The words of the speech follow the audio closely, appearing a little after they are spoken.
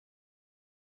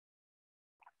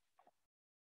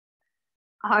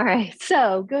All right,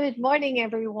 so good morning,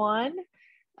 everyone.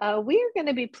 We are going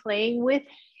to be playing with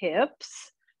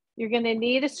hips. You're going to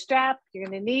need a strap, you're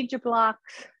going to need your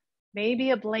blocks,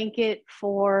 maybe a blanket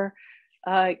for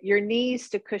your knees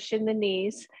to cushion the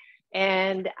knees.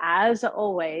 And as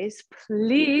always,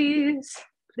 please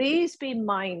be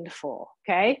mindful,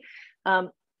 okay?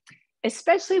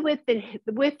 Especially with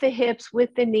the hips,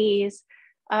 with the knees.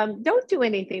 Don't do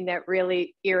anything that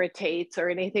really irritates or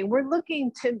anything. We're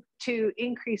looking to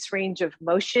increase range of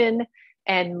motion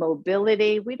and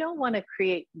mobility. We don't want to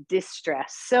create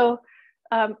distress. So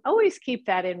always keep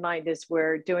that in mind as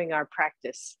we're doing our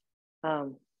practice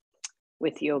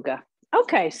with yoga.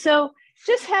 Okay, so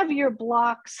just have your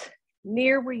blocks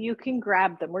near where you can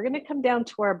grab them. We're going to come down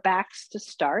to our backs to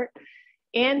start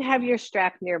and have your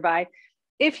strap nearby.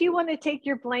 If you want to take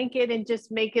your blanket and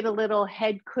just make it a little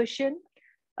head cushion,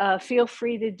 feel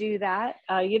free to do that.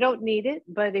 You don't need it,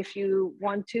 but if you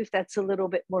want to, if that's a little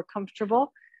bit more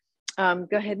comfortable, go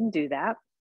ahead and do that.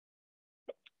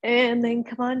 And then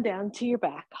come on down to your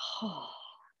back. Oh.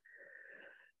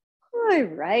 All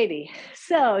righty.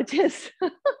 So just,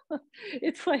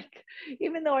 it's like,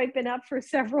 even though I've been up for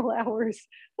several hours,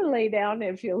 I lay down,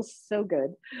 it feels so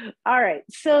good. All right.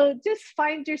 So just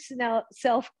find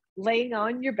yourself laying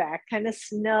on your back, kind of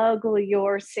snuggle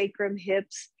your sacrum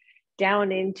hips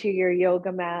down into your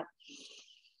yoga mat.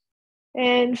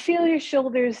 And feel your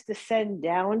shoulders descend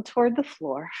down toward the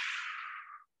floor.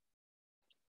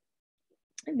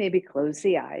 And maybe close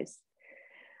the eyes.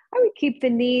 I would keep the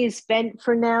knees bent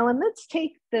for now, and let's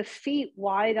take the feet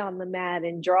wide on the mat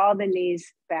and draw the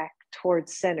knees back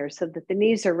towards center so that the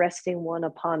knees are resting one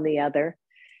upon the other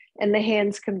and the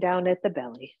hands come down at the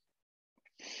belly.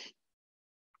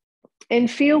 And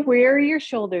feel where your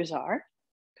shoulders are.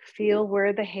 Feel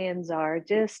where the hands are.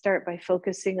 Just start by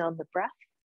focusing on the breath.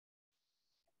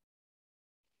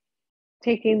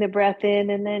 Taking the breath in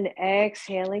and then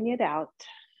exhaling it out.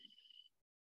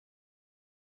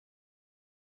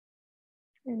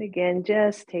 And again,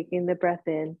 just taking the breath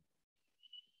in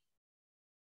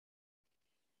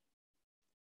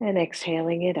and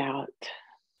exhaling it out.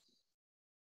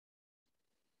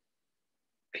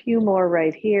 A few more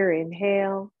right here.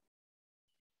 Inhale.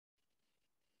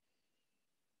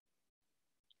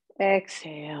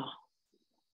 Exhale.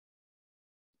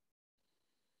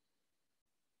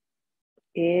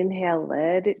 Inhale,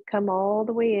 let it come all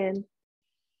the way in.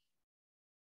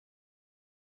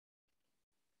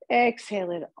 Exhale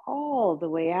it all the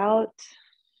way out.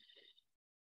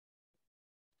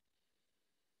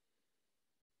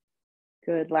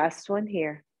 Good, last one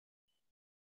here.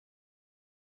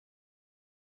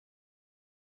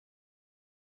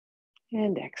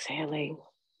 And exhaling.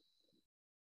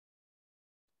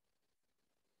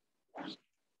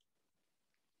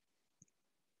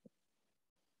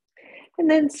 And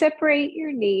then separate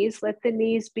your knees. Let the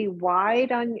knees be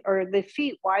wide on, or the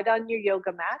feet wide on your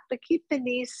yoga mat, but keep the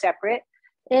knees separate.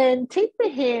 And take the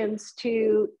hands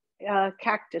to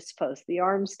cactus pose, the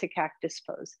arms to cactus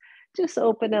pose. Just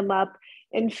open them up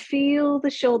and feel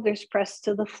the shoulders press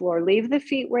to the floor. Leave the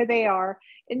feet where they are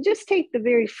and just take the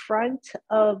very front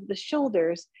of the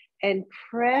shoulders and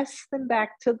press them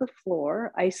back to the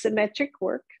floor, isometric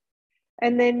work,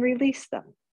 and then release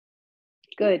them.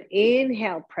 Good.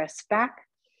 Inhale, press back.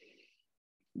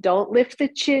 Don't lift the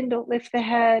chin, don't lift the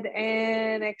head,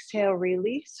 and exhale,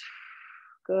 release.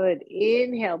 Good.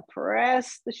 Inhale,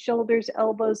 press the shoulders,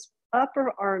 elbows,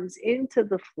 upper arms into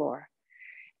the floor.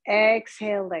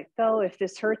 Exhale, let go. If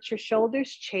this hurts your shoulders,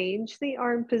 change the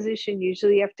arm position.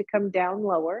 Usually you have to come down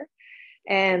lower.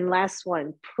 And last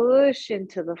one, push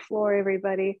into the floor,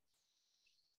 everybody.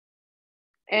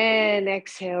 And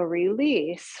exhale,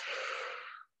 release.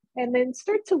 And then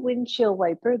start to windshield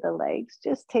wiper the legs.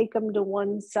 Just take them to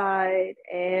one side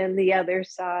and the other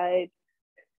side.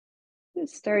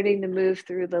 Just starting to move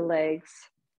through the legs.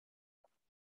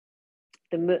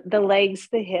 The legs,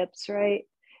 the hips, right?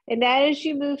 And as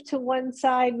you move to one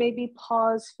side, maybe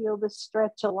pause, feel the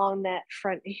stretch along that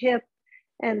front hip,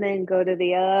 and then go to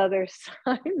the other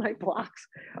side. My blocks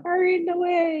are in the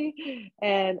way.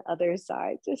 And other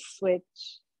side, just switch.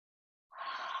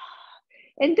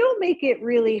 And don't make it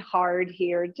really hard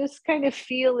here. Just kind of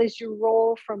feel as you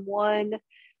roll from one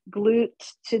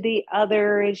glute to the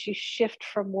other, as you shift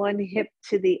from one hip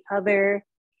to the other,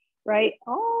 right?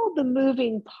 All the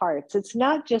moving parts. It's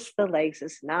not just the legs.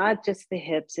 It's not just the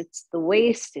hips. It's the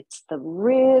waist. It's the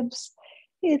ribs.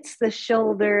 It's the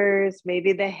shoulders.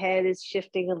 Maybe the head is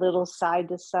shifting a little side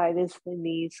to side as the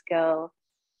knees go.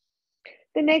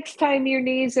 The next time your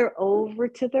knees are over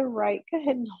to the right, go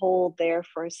ahead and hold there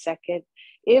for a second.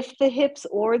 If the hips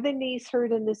or the knees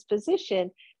hurt in this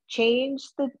position, change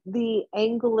the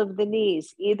angle of the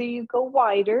knees. Either you go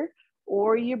wider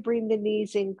or you bring the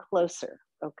knees in closer,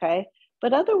 okay?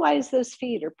 But otherwise, those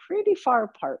feet are pretty far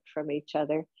apart from each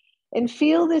other. And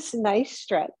feel this nice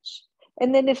stretch.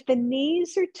 And then if the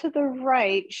knees are to the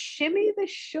right, shimmy the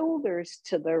shoulders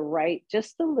to the right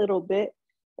just a little bit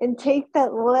and take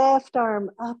that left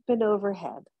arm up and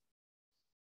overhead.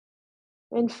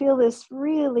 And feel this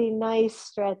really nice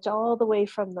stretch all the way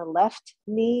from the left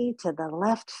knee to the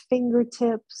left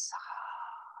fingertips.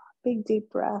 Big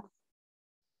deep breath.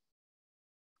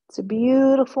 It's a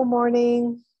beautiful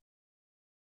morning.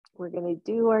 We're going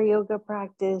to do our yoga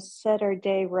practice, set our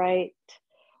day right,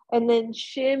 and then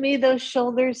shimmy those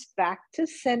shoulders back to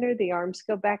center. The arms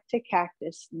go back to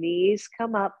cactus. Knees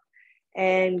come up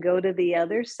and go to the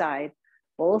other side.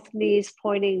 Both knees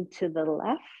pointing to the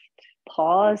left.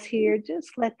 Pause here.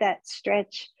 Just let that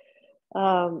stretch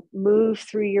move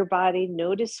through your body.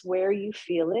 Notice where you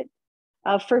feel it.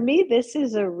 For me, this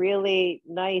is a really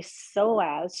nice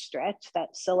psoas stretch,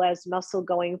 that psoas muscle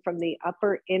going from the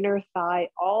upper inner thigh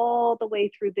all the way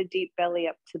through the deep belly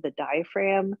up to the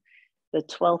diaphragm, the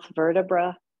 12th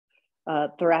vertebra,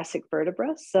 thoracic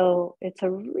vertebra. So it's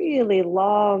a really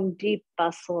long, deep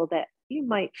muscle that you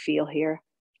might feel here.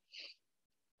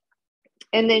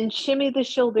 And then shimmy the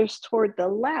shoulders toward the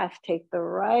left. Take the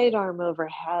right arm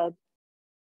overhead.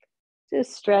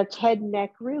 Just stretch head and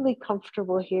neck, really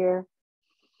comfortable here.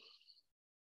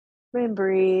 And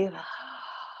breathe.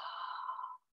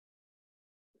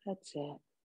 That's it.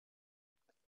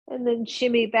 And then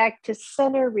shimmy back to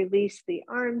center, release the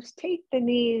arms, take the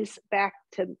knees back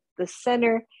to the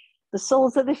center. The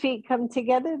soles of the feet come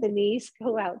together, the knees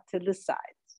go out to the sides.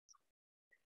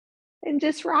 And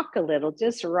just rock a little,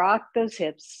 just rock those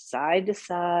hips side to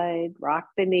side, rock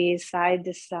the knees side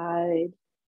to side.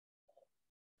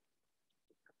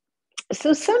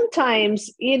 So sometimes,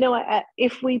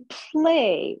 if we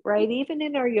play, right, even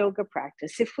in our yoga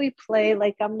practice, if we play,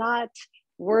 like I'm not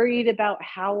worried about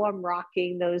how I'm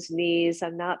rocking those knees,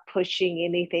 I'm not pushing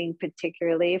anything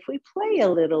particularly. If we play a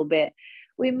little bit,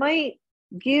 we might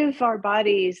give our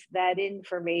bodies that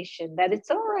information that it's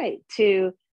all right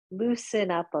to loosen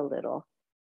up a little.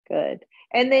 Good.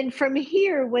 And then from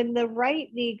here, when the right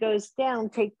knee goes down,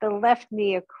 take the left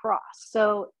knee across.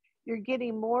 So you're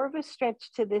getting more of a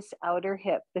stretch to this outer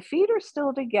hip. The feet are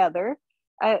still together.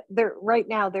 Right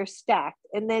now they're stacked.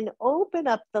 And then open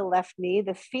up the left knee.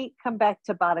 The feet come back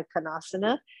to Baddha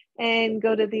Konasana and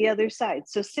go to the other side.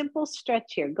 So simple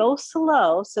stretch here. Go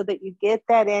slow so that you get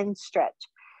that end stretch.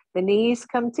 The knees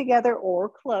come together or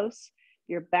close.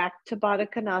 You're back to Baddha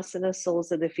Konasana,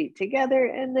 soles of the feet together,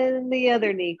 and then the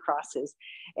other knee crosses.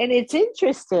 And it's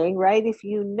interesting, right? If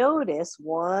you notice,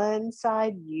 one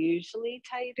side usually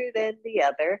tighter than the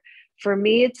other. For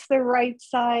me, it's the right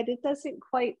side. It doesn't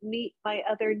quite meet my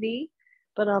other knee,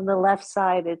 but on the left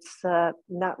side, it's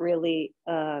not really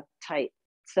tight.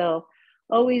 So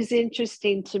always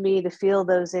interesting to me to feel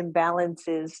those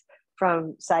imbalances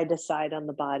from side to side on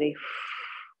the body.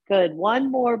 Good.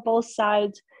 One more, both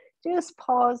sides. Just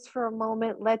pause for a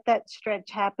moment, let that stretch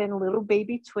happen, a little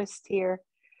baby twist here.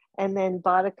 And then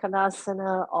Baddha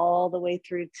Konasana all the way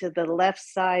through to the left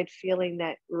side, feeling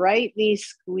that right knee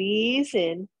squeeze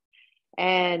in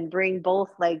and bring both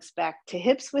legs back to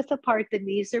hips width apart. The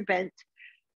knees are bent.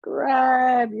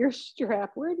 Grab your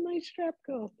strap. Where'd my strap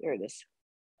go? There it is.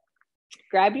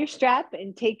 Grab your strap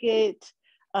and take it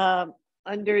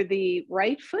under the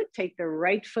right foot. Take the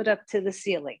right foot up to the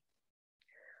ceiling.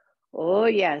 Oh,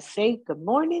 yeah. Say good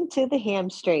morning to the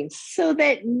hamstrings. So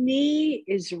that knee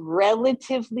is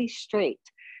relatively straight.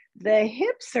 The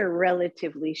hips are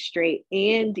relatively straight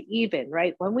and even,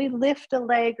 right? When we lift a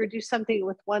leg or do something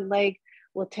with one leg,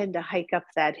 we'll tend to hike up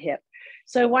that hip.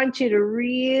 So I want you to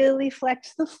really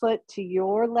flex the foot to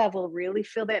your level. Really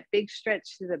feel that big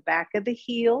stretch to the back of the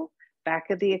heel, back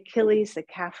of the Achilles, the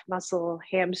calf muscle,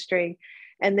 hamstring,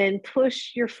 and then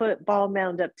push your foot ball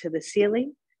mound up to the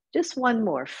ceiling. Just one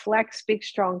more. Flex, big,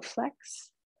 strong flex.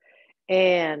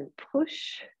 And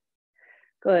push.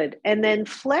 Good. And then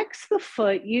flex the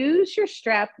foot. Use your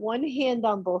strap, one hand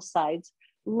on both sides.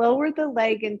 Lower the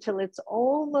leg until it's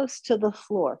almost to the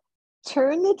floor.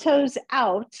 Turn the toes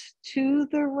out to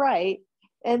the right,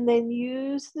 and then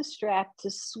use the strap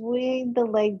to swing the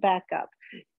leg back up.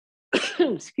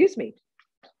 Excuse me.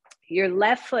 Your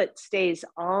left foot stays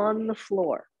on the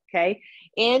floor. Okay.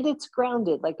 And it's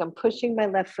grounded, like I'm pushing my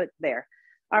left foot there.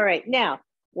 All right. Now,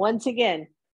 once again,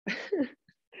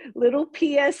 little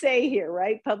PSA here,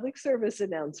 right? Public service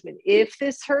announcement. If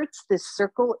this hurts, this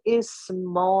circle is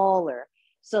smaller.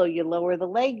 So you lower the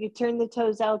leg, you turn the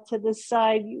toes out to the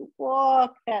side, you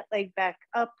walk that leg back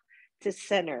up to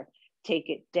center. Take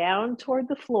it down toward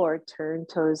the floor, turn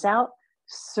toes out,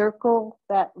 circle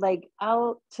that leg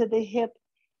out to the hip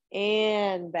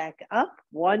and back up.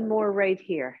 One more right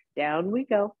here. Down we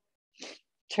go.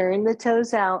 Turn the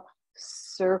toes out,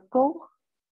 circle,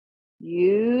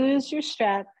 use your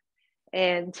strap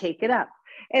and take it up.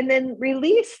 And then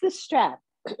release the strap.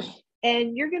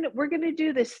 And we're gonna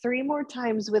do this 3 more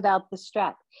times without the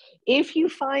strap. If you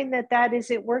find that that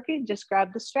isn't working, just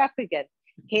grab the strap again.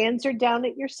 Hands are down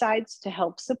at your sides to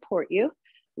help support you.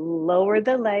 Lower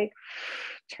the leg,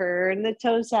 turn the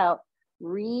toes out,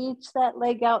 reach that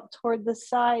leg out toward the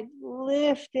side,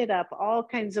 lift it up, all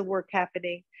kinds of work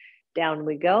happening. Down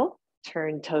we go,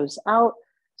 turn toes out,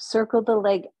 circle the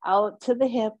leg out to the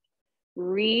hip,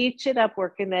 reach it up,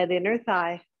 working that inner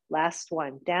thigh. Last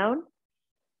one, down,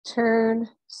 turn,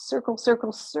 circle,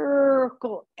 circle,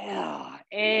 circle,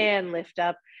 and lift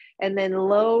up. And then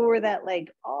lower that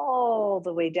leg all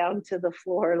the way down to the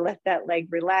floor. Let that leg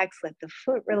relax, let the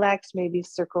foot relax, maybe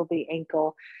circle the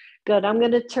ankle. Good, I'm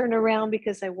gonna turn around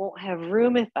because I won't have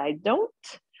room if I don't.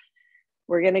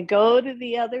 We're gonna go to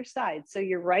the other side. So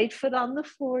your right foot on the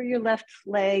floor, your left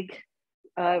leg,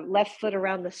 left foot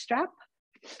around the strap,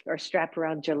 or strap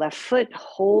around your left foot.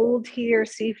 Hold here,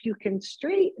 see if you can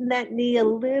straighten that knee a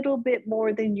little bit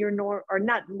more than your normal, or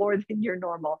not more than your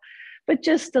normal, but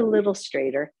just a little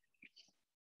straighter.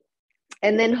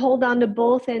 And then hold on to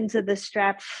both ends of the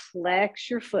strap, flex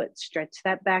your foot, stretch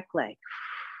that back leg.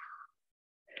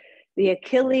 The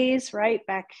Achilles, right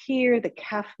back here, the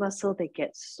calf muscle, they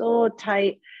get so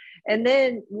tight. And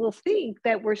then we'll think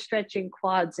that we're stretching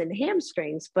quads and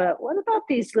hamstrings, but what about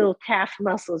these little calf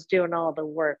muscles doing all the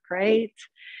work, right?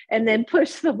 And then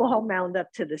push the ball mound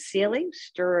up to the ceiling,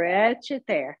 stretch it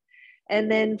there. And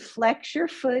then flex your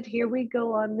foot. Here we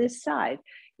go on this side.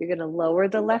 You're gonna lower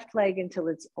the left leg until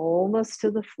it's almost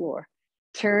to the floor.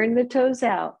 Turn the toes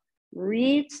out,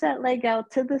 reach that leg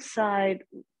out to the side,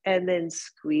 and then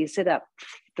squeeze it up.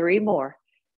 3 more.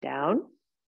 Down,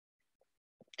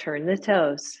 turn the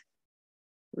toes,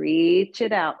 reach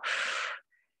it out,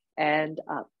 and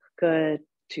up. Good.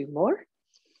 2 more.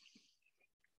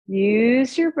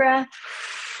 Use your breath.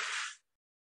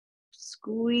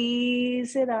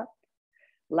 Squeeze it up.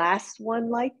 Last one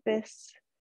like this.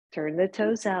 Turn the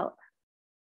toes out.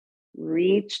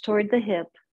 Reach toward the hip.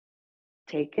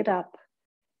 Take it up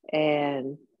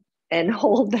and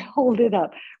hold it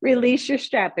up. Release your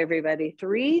strap, everybody.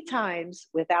 3 times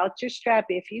without your strap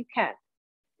if you can.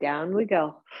 Down we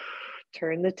go.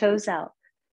 Turn the toes out.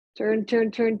 Turn,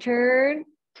 turn, turn, turn.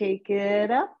 Take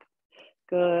it up.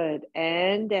 Good.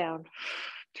 And down.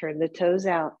 Turn the toes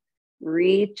out.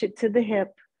 Reach it to the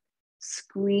hip.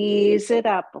 Squeeze it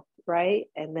up, right?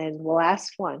 And then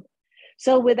last one.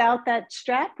 So without that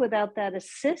strap, without that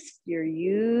assist, you're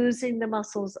using the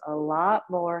muscles a lot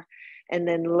more. And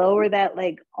then lower that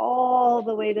leg all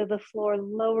the way to the floor.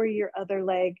 Lower your other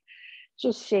leg.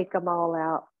 Just shake them all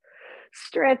out.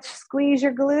 Stretch, squeeze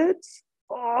your glutes.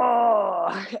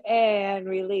 Oh, and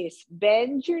release.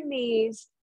 Bend your knees.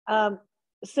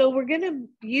 So we're going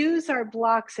to use our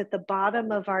blocks at the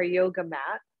bottom of our yoga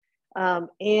mat.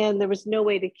 And there was no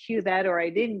way to cue that, or I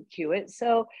didn't cue it.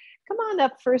 So come on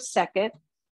up for a second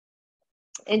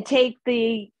and take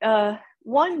the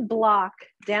one block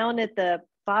down at the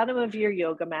bottom of your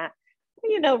yoga mat,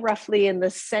 roughly in the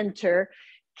center.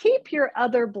 Keep your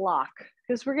other block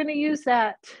because we're going to use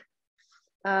that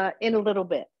in a little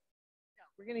bit.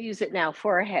 We're going to use it now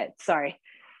for our head. Sorry,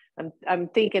 I'm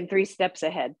thinking 3 steps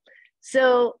ahead.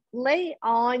 So lay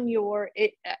on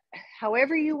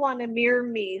however you want to mirror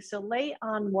me. So lay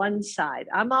on one side.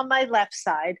 I'm on my left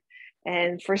side.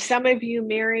 And for some of you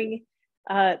mirroring,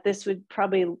 this would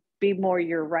probably be more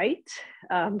your right.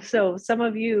 So some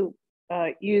of you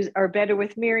are better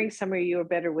with mirroring. Some of you are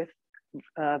better with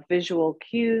visual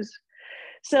cues.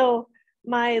 So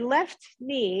my left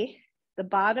knee, the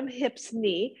bottom hip's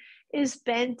knee, is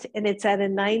bent and it's at a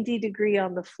 90 degree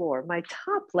on the floor. My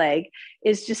top leg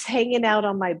is just hanging out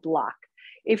on my block.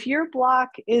 If your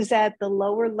block is at the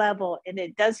lower level and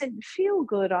it doesn't feel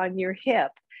good on your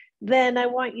hip, then I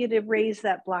want you to raise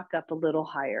that block up a little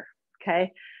higher,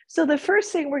 okay? So the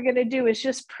first thing we're gonna do is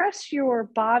just press your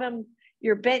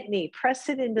bent knee, press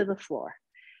it into the floor.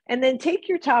 And then take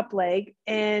your top leg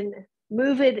and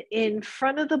move it in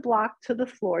front of the block to the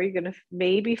floor. You're gonna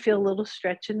maybe feel a little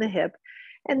stretch in the hip.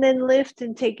 And then lift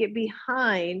and take it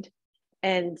behind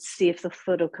and see if the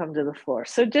foot will come to the floor.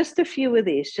 So just a few of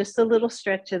these, just a little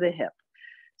stretch of the hip.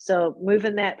 So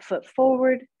moving that foot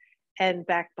forward and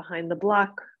back behind the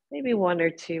block, maybe 1 or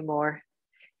 2 more.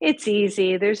 It's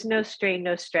easy. There's no strain,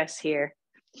 no stress here.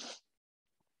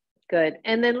 Good.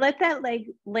 And then let that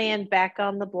leg land back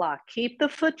on the block. Keep the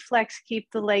foot flex,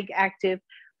 keep the leg active.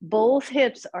 Both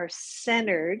hips are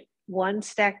centered, one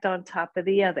stacked on top of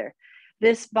the other.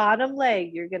 This bottom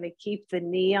leg, you're going to keep the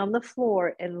knee on the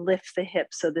floor and lift the hip.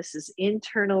 So this is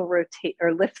internal rotate,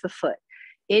 or lift the foot,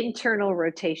 internal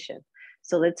rotation.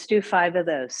 So let's do 5 of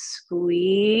those.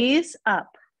 Squeeze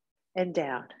up and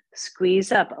down.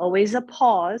 Squeeze up. Always a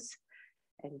pause.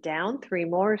 And down. 3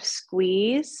 more.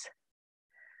 Squeeze.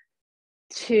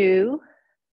 2.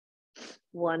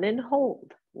 1 and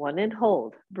hold. 1 and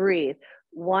hold. Breathe.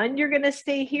 1, you're going to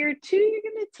stay here. 2, you're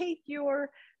going to take your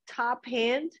top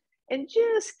hand and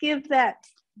just give that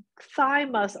thigh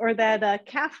muscle or that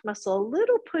calf muscle a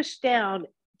little push down,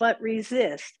 but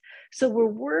resist. So we're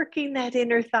working that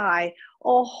inner thigh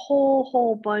a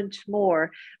whole bunch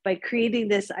more by creating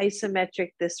this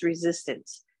isometric, this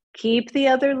resistance. Keep the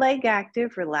other leg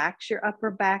active. Relax your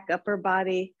upper back, upper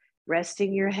body,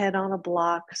 resting your head on a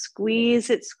block. Squeeze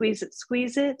it, squeeze it,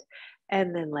 squeeze it,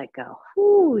 and then let go.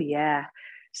 Ooh, yeah.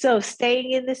 So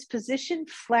staying in this position,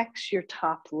 flex your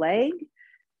top leg.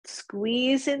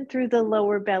 Squeeze in through the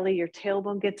lower belly. Your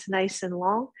tailbone gets nice and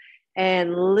long.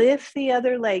 And lift the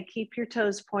other leg. Keep your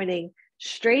toes pointing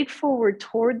straight forward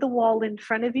toward the wall in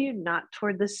front of you, not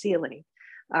toward the ceiling.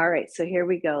 All right, so here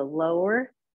we go.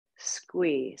 Lower,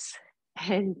 squeeze,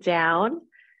 and down,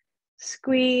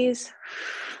 squeeze.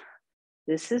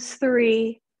 This is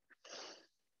 3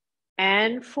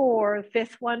 and 4.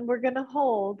 5th one we're going to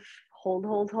hold.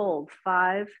 Hold.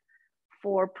 5,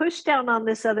 4. Push down on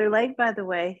this other leg, by the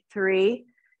way. 3,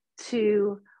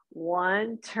 2,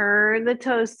 1. Turn the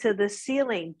toes to the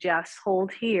ceiling. Just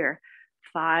hold here.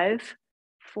 5,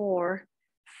 4,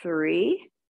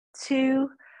 3, 2,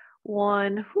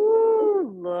 1.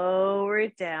 Whoo, lower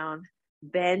it down.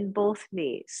 Bend both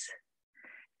knees.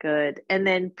 Good. And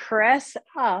then press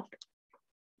up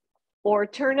or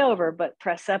turn over, but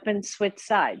press up and switch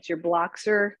sides. Your blocks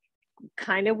are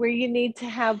kind of where you need to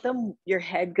have them. Your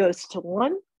head goes to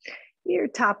one. Your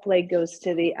top leg goes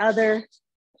to the other.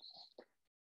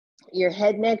 Your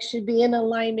head neck should be in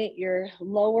alignment. Your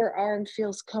lower arm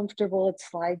feels comfortable. It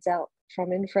slides out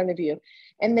from in front of you.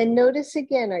 And then notice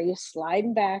again, are you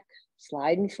sliding back,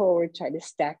 sliding forward? Try to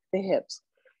stack the hips.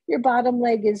 Your bottom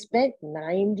leg is bent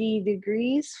 90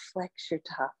 degrees. Flex your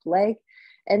top leg.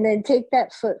 And then take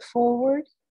that foot forward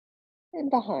and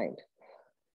behind.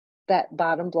 That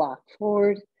bottom block.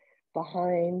 Forward,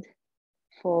 behind,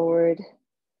 forward,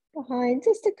 behind.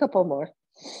 Just a couple more.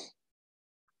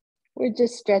 We're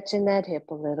just stretching that hip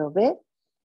a little bit.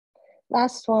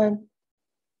 Last one.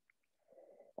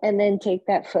 And then take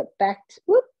that foot back,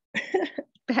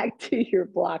 back to your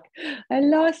block. I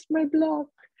lost my block.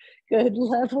 Good,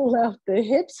 level out the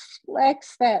hips,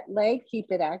 flex that leg, keep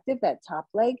it active, that top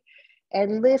leg,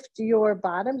 and lift your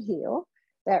bottom heel,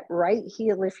 that right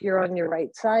heel if you're on your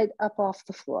right side, up off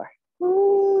the floor.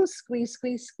 Ooh, squeeze,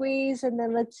 squeeze, squeeze, and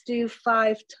then let's do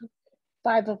 5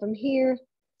 of them here.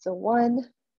 So 1,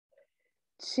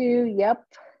 2, yep,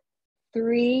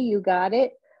 3, you got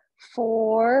it,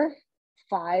 4,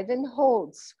 5, and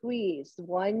hold, squeeze.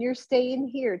 1, you're staying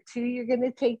here. 2, you're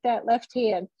gonna take that left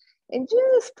hand and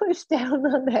just push down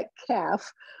on that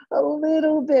calf a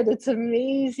little bit. It's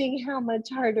amazing how much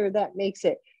harder that makes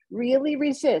it. Really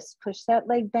resist, push that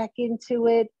leg back into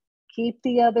it. Keep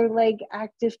the other leg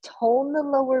active, tone the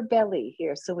lower belly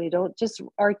here so we don't just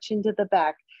arch into the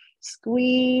back.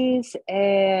 Squeeze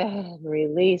and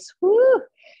release, woo!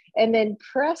 And then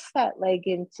press that leg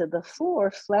into the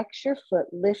floor, flex your foot,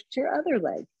 lift your other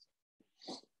leg.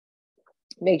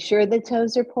 Make sure the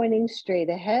toes are pointing straight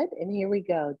ahead. And here we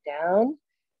go. Down,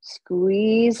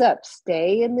 squeeze up.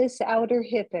 Stay in this outer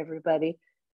hip, everybody.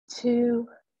 2,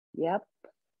 yep.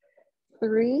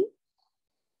 3,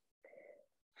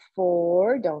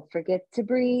 4, don't forget to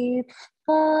breathe.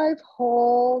 5,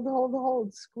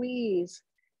 hold, squeeze.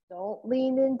 Don't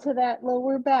lean into that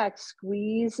lower back.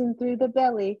 Squeeze in through the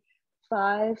belly.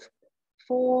 5,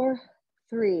 4,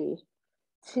 3,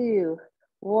 2,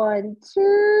 1,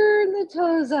 turn the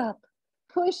toes up,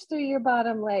 push through your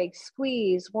bottom leg,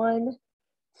 squeeze, 1,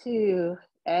 2,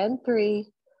 and 3,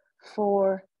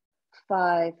 4,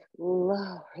 5,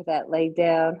 lower that leg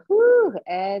down, whoo,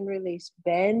 and release,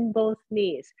 bend both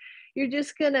knees. You're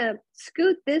just gonna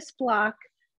scoot this block,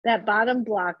 that bottom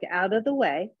block out of the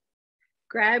way,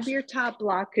 grab your top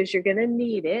block because you're gonna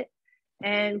need it,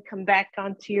 and come back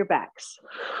onto your backs.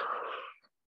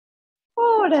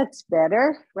 Oh, that's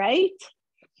better, right?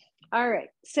 All right,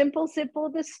 simple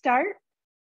to start.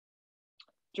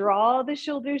 Draw the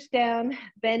shoulders down,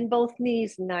 bend both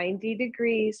knees 90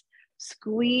 degrees,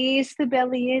 squeeze the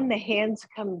belly in, the hands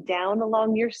come down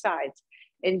along your sides.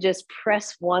 and just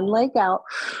press one leg out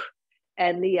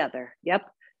and the other. Yep.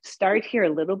 Start here, a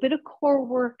little bit of core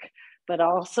work, but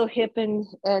also hip and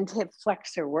hip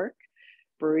flexor work.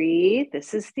 Breathe.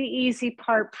 This is the easy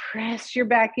part. Press your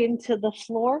back into the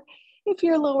floor. If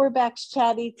your lower back's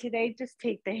chatty today, just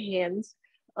take the hands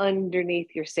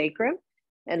underneath your sacrum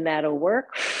and that'll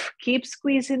work. Keep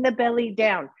squeezing the belly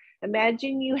down.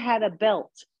 Imagine you had a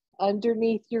belt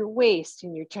underneath your waist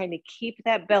and you're trying to keep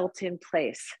that belt in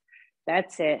place.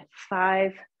 That's it.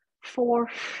 5, 4,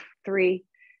 3,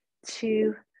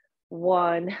 2,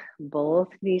 1. Both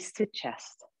knees to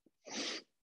chest.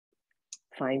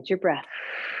 Find your breath.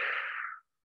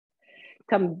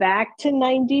 Come back to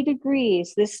 90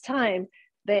 degrees. This time,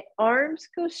 the arms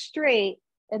go straight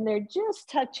and they're just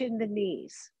touching the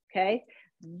knees, okay?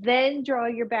 Then draw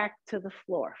your back to the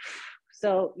floor.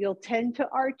 So you'll tend to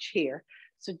arch here.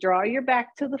 So draw your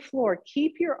back to the floor.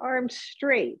 Keep your arms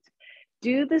straight.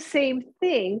 Do the same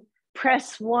thing.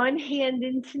 Press one hand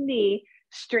into knee,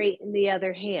 straighten the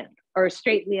other hand, or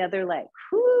straighten the other leg.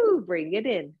 Whoo, bring it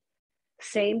in.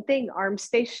 Same thing, arms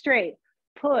stay straight.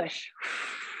 Push.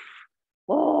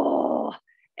 Oh,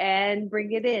 and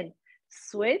bring it in.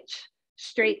 Switch,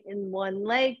 straighten one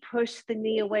leg, push the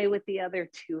knee away with the other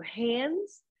two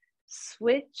hands.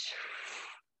 Switch,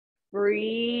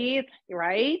 breathe,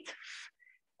 right?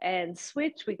 And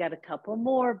switch, we got a couple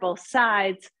more, both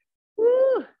sides.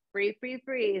 Woo, breathe, breathe,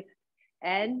 breathe.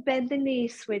 And bend the knee,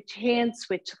 switch hands,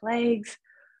 switch legs.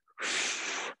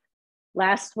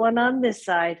 Last one on this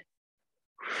side.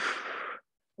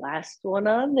 Last one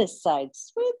on this side.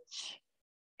 Switch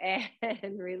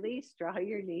and release. Draw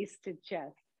your knees to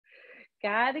chest.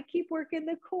 Gotta keep working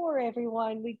the core,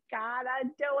 everyone. We gotta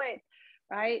do it,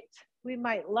 right? We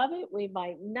might love it, we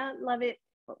might not love it,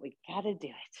 but we gotta do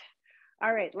it.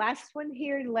 All right, last one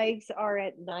here. Legs are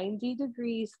at 90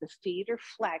 degrees. The feet are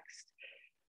flexed.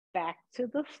 Back to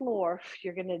the floor.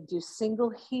 You're gonna do single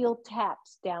heel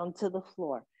taps down to the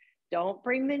floor. Don't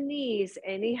bring the knees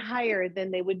any higher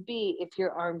than they would be if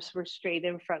your arms were straight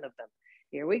in front of them.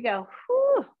 Here we go.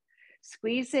 Whew.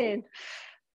 Squeeze in.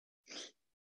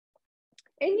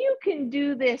 And you can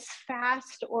do this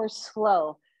fast or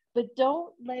slow, but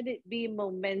don't let it be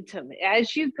momentum.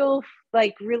 As you go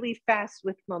like really fast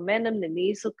with momentum, the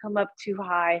knees will come up too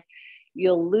high.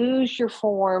 You'll lose your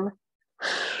form.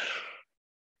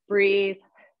 Breathe.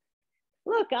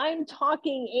 Look, I'm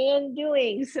talking and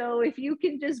doing. So if you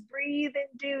can just breathe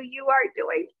and do, you are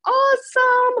doing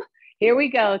awesome. Here we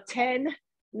go. 10,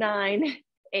 9,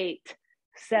 8,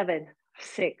 7,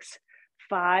 6,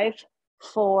 5,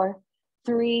 4,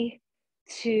 3,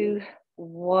 2,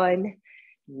 1.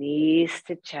 Knees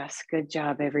to chest. Good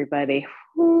job, everybody.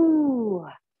 Whoo.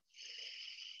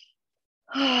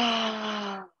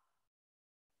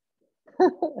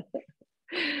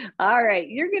 All right,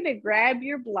 you're going to grab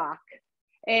your block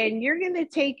and you're going to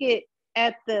take it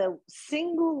at the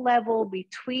single level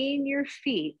between your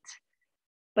feet,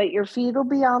 but your feet will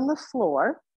be on the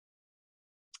floor.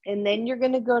 And then you're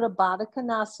going to go to Baddha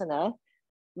Konasana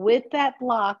with that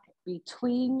block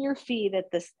between your feet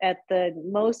at the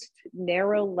most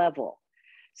narrow level.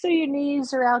 So your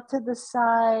knees are out to the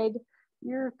side.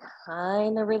 You're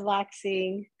kind of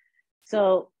relaxing.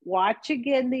 So watch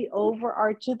again the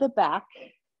overarch of the back.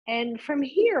 And from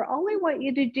here, all I want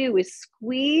you to do is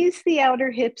squeeze the outer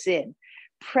hips in,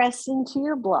 press into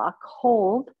your block,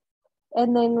 hold,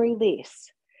 and then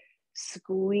release.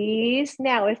 Squeeze.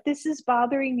 Now, if this is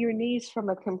bothering your knees from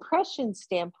a compression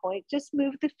standpoint, just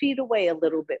move the feet away a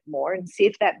little bit more and see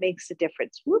if that makes a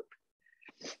difference. Whoop.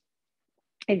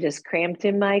 I just cramped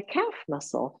in my calf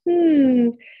muscle.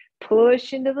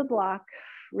 Push into the block,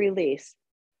 release.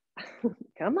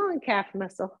 Come on, calf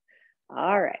muscle.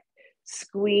 All right.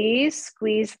 Squeeze,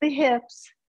 squeeze the hips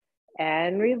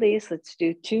and release. Let's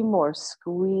do 2 more.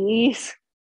 Squeeze.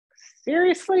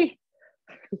 Seriously?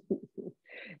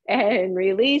 And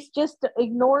release. Just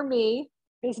ignore me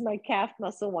because my calf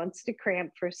muscle wants to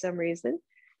cramp for some reason.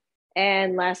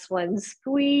 And last one,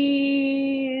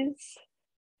 squeeze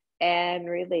and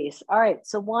release. All right,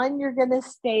 so one, you're gonna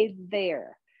stay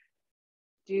there.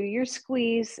 Do your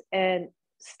squeeze and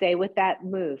stay with that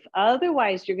move.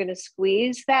 Otherwise, you're gonna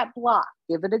squeeze that block.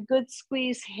 Give it a good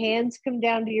squeeze. Hands come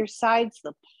down to your sides.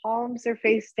 The palms are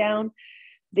face down.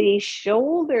 The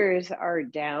shoulders are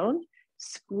down.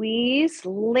 Squeeze,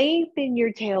 lengthen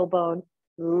your tailbone,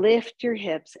 lift your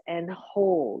hips and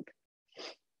hold.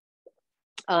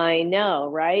 I know,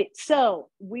 right? So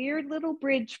weird little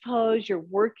bridge pose. You're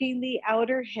working the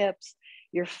outer hips.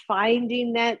 You're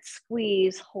finding that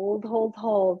squeeze, hold, hold,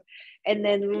 hold, and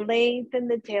then lengthen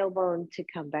the tailbone to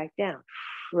come back down.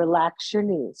 Relax your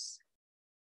knees.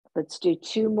 Let's do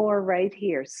 2 more right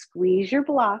here. Squeeze your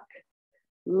block,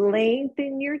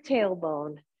 lengthen your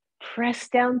tailbone, press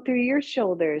down through your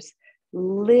shoulders,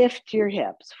 lift your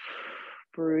hips.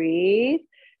 Breathe.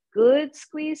 Good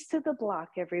squeeze to the block,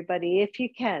 everybody, if you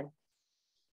can.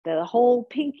 The whole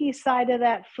pinky side of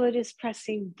that foot is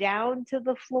pressing down to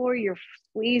the floor. You're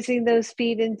squeezing those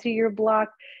feet into your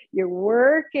block. You're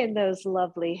working those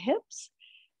lovely hips.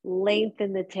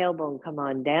 Lengthen the tailbone. Come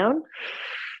on down.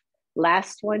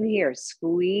 Last one here.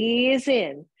 Squeeze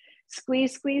in.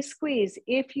 Squeeze, squeeze, squeeze.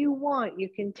 If you want, you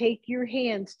can take your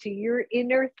hands to your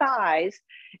inner thighs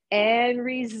and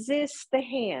resist the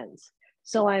hands.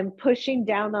 So I'm pushing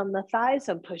down on the thighs.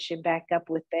 I'm pushing back up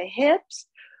with the hips.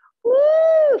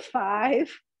 Woo!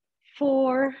 5,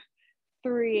 4,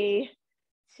 3,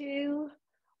 2,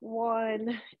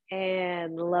 1,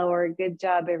 and lower. Good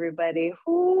job, everybody.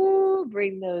 Woo!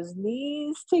 Bring those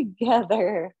knees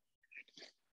together.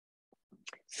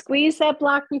 Squeeze that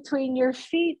block between your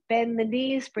feet, bend the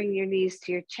knees, bring your knees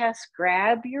to your chest,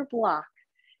 grab your block.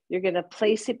 You're going to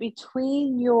place it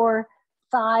between your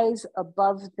thighs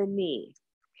above the knee,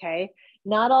 okay?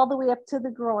 Not all the way up to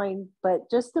the groin, but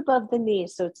just above the knee,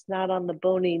 so it's not on the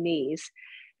bony knees.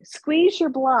 Squeeze your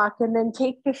block and then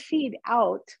take the feet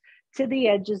out to the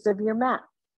edges of your mat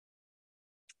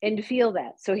and feel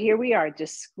that. So here we are,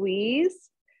 just squeeze,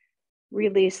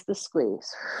 release the squeeze.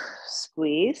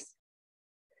 Squeeze,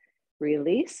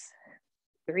 release.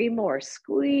 3 more,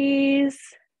 squeeze.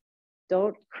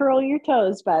 Don't curl your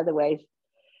toes, by the way.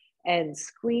 And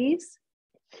squeeze,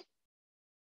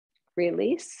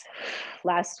 release.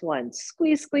 Last one,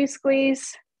 squeeze, squeeze,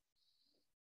 squeeze.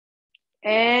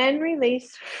 And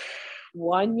release.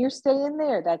 1, you're staying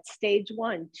there. That's stage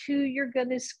 1. 2, you're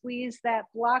gonna squeeze that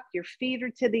block. Your feet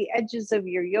are to the edges of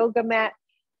your yoga mat.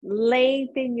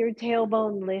 Lengthen your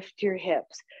tailbone, lift your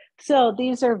hips. So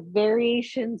these are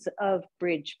variations of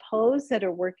bridge pose that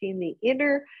are working the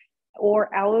inner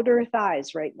or outer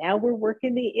thighs. Right now we're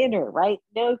working the inner, right?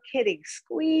 No kidding.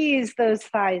 Squeeze those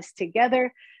thighs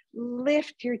together.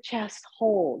 Lift your chest,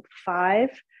 hold. 5,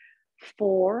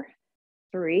 4,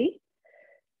 3,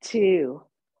 2,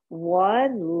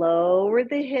 1. Lower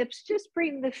the hips. Just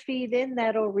bring the feet in.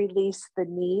 That'll release the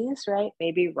knees, right?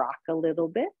 Maybe rock a little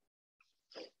bit.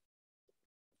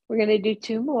 We're going to do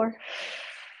 2 more.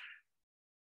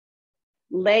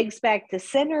 Legs back to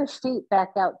center, feet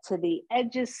back out to the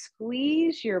edges.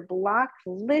 Squeeze your block,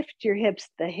 lift your hips.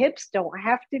 The hips don't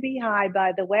have to be high,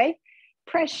 by the way.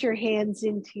 Press your hands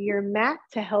into your mat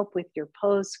to help with your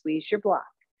pose. Squeeze your block.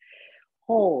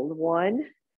 Hold. 1,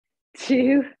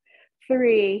 2,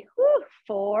 3,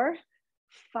 4,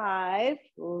 5.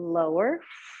 Lower.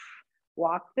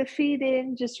 Walk the feet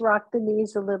in. Just rock the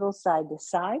knees a little side to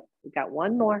side. We got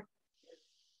 1 more.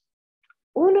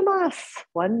 Una más.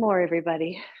 1 more,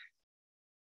 everybody.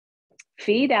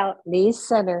 Feet out, knees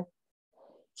center.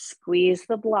 Squeeze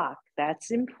the block.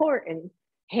 That's important.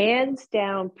 Hands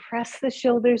down, press the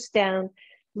shoulders down,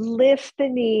 lift the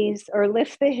knees or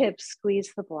lift the hips,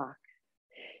 squeeze the block.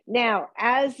 Now,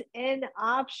 as an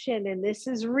option, and this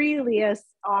is really an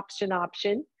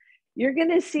option, you're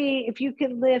going to see if you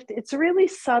can lift. It's really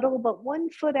subtle, but 1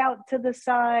 foot out to the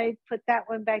side, put that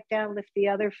one back down, lift the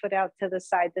other foot out to the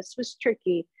side. This was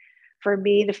tricky for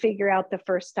me to figure out the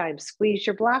first time. Squeeze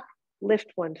your block,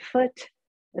 lift 1 foot,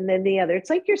 and then the other. It's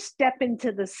like you're stepping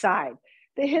to the side.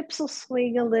 The hips will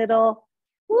swing a little.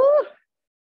 Woo!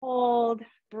 Hold,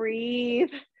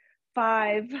 breathe.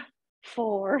 5,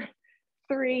 4,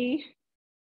 3,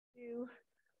 2,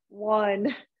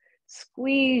 1.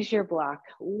 Squeeze your block,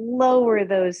 lower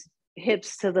those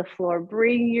hips to the floor,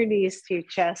 bring your knees to your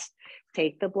chest,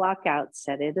 take the block out,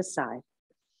 set it aside.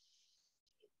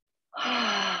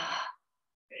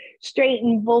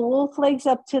 Straighten both legs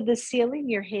up to the ceiling,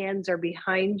 your hands are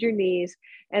behind your knees,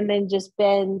 and then just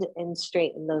bend and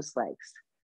straighten those legs.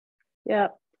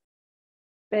 Yep,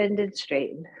 bend and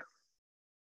straighten.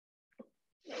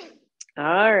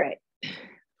 All right.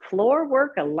 Floor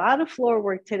work, a lot of floor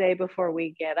work today before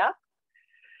we get up.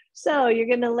 So you're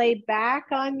going to lay back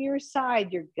on your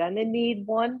side. You're going to need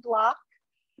 1 block.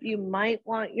 You might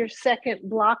want your second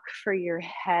block for your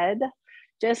head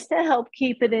just to help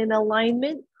keep it in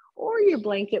alignment, or your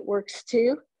blanket works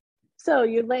too. So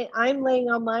I'm laying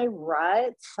on my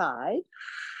right side.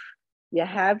 You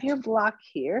have your block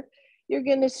here. You're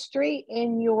going to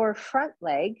straighten your front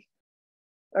leg,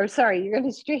 you're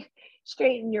going to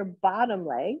straighten your bottom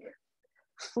leg,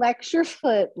 flex your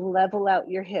foot, level out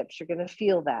your hips. You're going to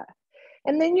feel that.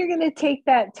 And then you're going to take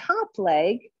that top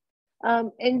leg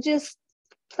and just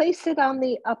place it on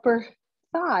the upper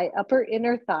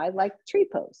inner thigh, like tree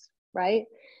pose, right?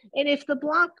 And if the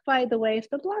block, by the way, if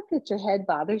the block at your head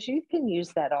bothers you, you can use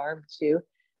that arm too.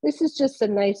 This is just a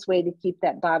nice way to keep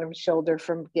that bottom shoulder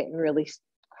from getting really,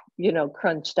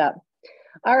 crunched up.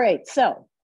 All right, so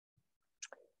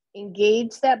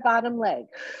engage that bottom leg.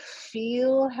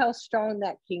 Feel how strong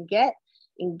that can get.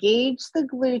 Engage the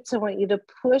glutes. I want you to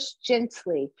push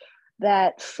gently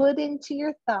that foot into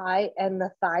your thigh and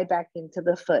the thigh back into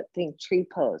the foot. Think tree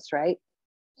pose, right?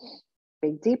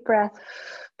 Big deep breath.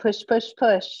 Push, push,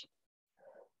 push.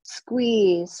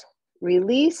 Squeeze.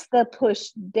 Release the push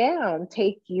down.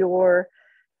 Take your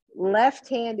left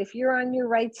hand, if you're on your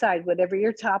right side, whatever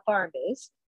your top arm is,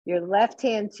 your left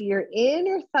hand to your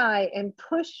inner thigh and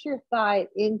push your thigh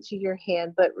into your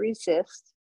hand, but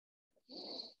resist.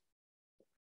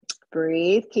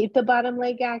 Breathe. Keep the bottom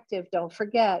leg active. Don't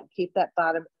forget, keep that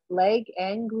bottom leg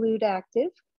and glute active.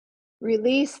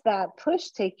 Release that push.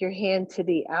 Take your hand to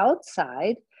the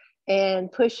outside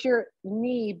and push your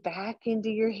knee back into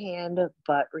your hand,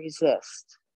 but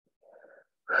resist.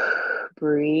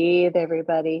 Breathe,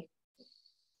 everybody.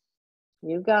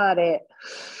 You got it.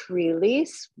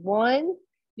 Release. 1,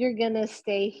 you're going to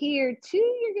stay here. 2,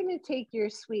 you're going to take your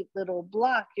sweet little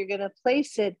block. You're going to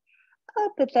place it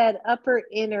up at that upper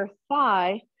inner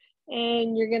thigh,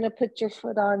 and you're going to put your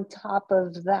foot on top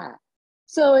of that.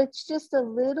 So it's just a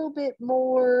little bit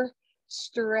more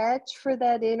stretch for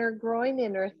that inner groin,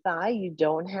 inner thigh. You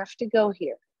don't have to go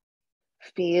here.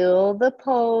 Feel the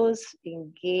pose,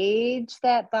 engage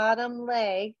that bottom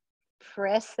leg,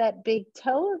 press that big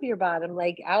toe of your bottom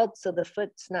leg out so the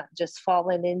foot's not just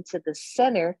falling into the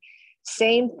center.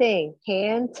 Same thing,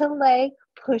 hand to leg,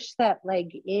 push that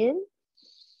leg in.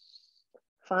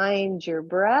 Find your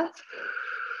breath.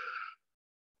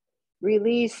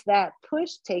 Release that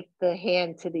push. Take the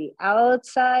hand to the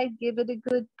outside. Give it a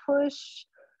good push.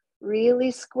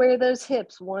 Really square those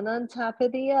hips, one on top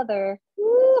of the other.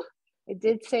 Woo! I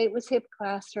did say it was hip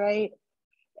class, right?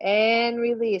 And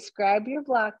release. Grab your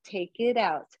block. Take it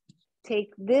out.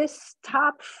 Take this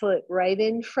top foot right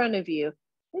in front of you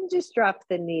and just drop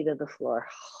the knee to the floor.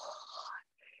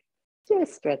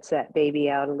 Just stretch that baby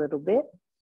out a little bit.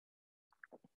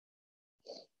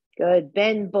 Good.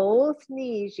 Bend both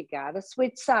knees. You got to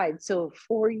switch sides. So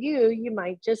for you, you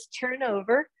might just turn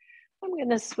over. I'm going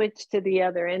to switch to the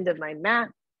other end of my mat.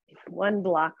 One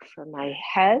block for my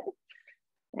head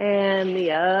and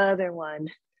the other one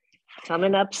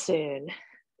coming up soon.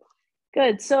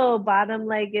 Good. So bottom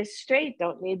leg is straight.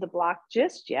 Don't need the block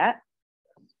just yet.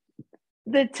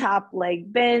 The top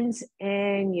leg bends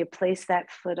and you place that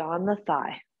foot on the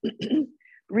thigh.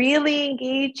 Really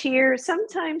engage here.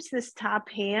 Sometimes this top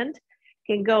hand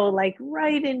can go like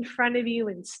right in front of you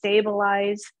and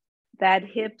stabilize that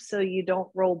hip so you don't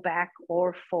roll back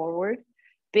or forward.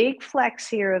 Big flex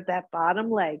here of that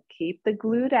bottom leg. Keep the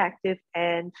glute active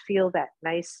and feel that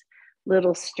nice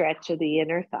little stretch of the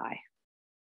inner thigh.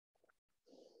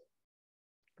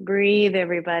 Breathe,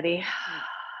 everybody.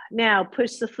 Now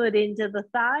push the foot into the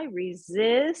thigh.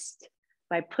 Resist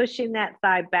by pushing that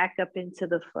thigh back up into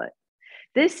the foot.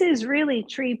 This is really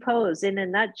tree pose in a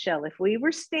nutshell. If we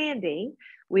were standing,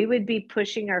 we would be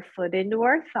pushing our foot into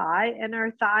our thigh and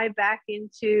our thigh back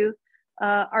into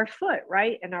our foot,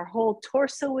 right? And our whole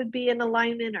torso would be in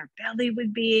alignment. Our belly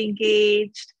would be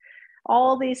engaged.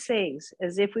 All these things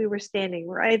as if we were standing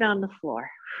right on the floor.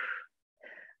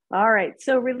 All right,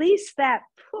 so release that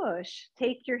push.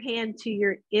 Take your hand to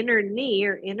your inner knee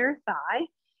or inner thigh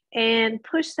and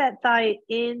push that thigh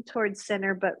in towards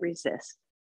center, but resist.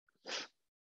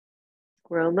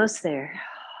 We're almost there.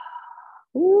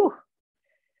 Ooh.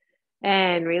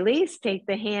 And release. Take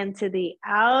the hand to the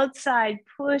outside.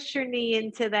 Push your knee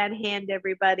into that hand,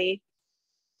 everybody.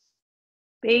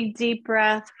 Big deep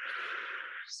breath.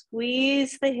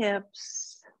 Squeeze the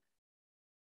hips.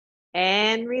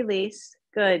 And release.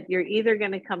 Good. You're either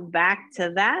going to come back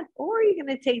to that or you're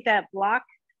going to take that block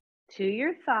to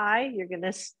your thigh. You're going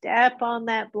to step on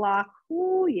that block.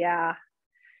 Ooh, yeah.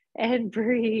 And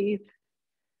breathe.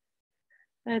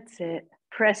 That's it.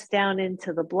 Press down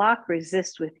into the block.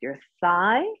 Resist with your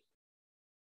thigh.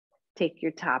 Take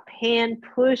your top hand.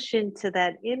 Push into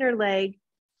that inner leg.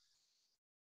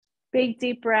 Big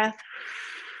deep breath.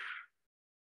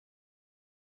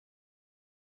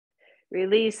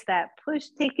 Release that push.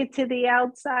 Take it to the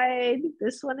outside.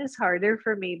 This one is harder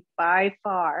for me by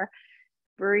far.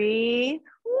 Breathe.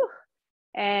 Woo.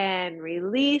 And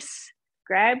release.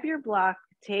 Grab your block.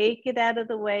 Take it out of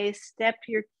the way. Step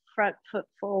your front foot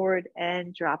forward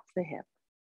and drop the hip.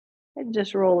 And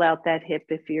just roll out that hip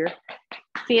if you're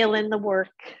feeling the work,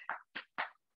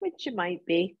 which you might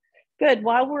be. Good.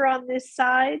 While we're on this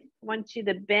side, I want you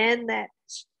to bend that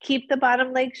Keep the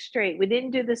bottom leg straight. We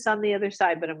didn't do this on the other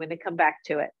side, but I'm going to come back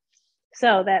to it.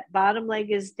 So that bottom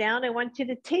leg is down. I want you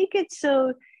to take it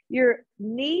so your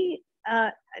knee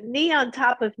on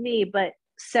top of knee, but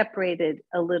separated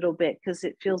a little bit because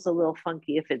it feels a little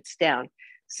funky if it's down.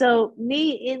 So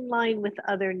knee in line with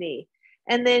other knee.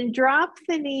 And then drop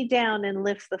the knee down and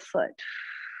lift the foot.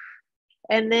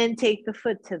 And then take the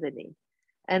foot to the knee.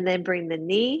 And then bring the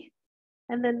knee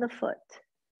and then the foot.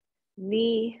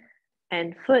 Knee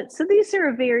and foot. So these are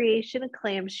a variation of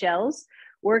clamshells,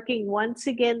 working once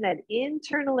again that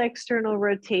internal external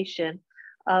rotation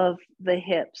of the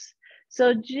hips.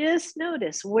 So just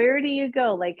notice, where do you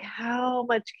go? Like, how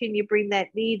much can you bring that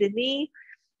knee to knee?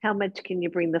 How much can you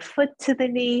bring the foot to the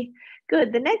knee?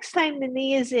 Good. The next time the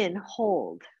knee is in,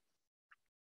 hold.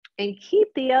 And keep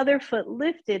the other foot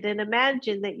lifted and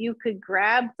imagine that you could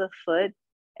grab the foot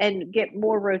and get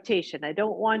more rotation. I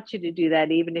don't want you to do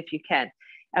that even if you can.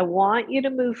 I want you to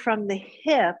move from the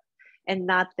hip and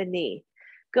not the knee.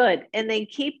 Good. And then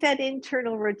keep that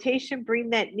internal rotation. Bring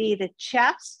that knee to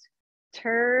chest.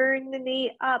 Turn the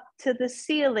knee up to the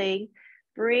ceiling.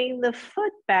 Bring the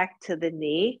foot back to the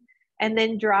knee. And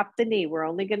then drop the knee. We're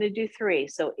only going to do 3.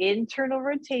 So internal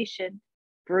rotation.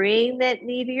 Bring that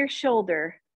knee to your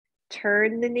shoulder.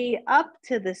 Turn the knee up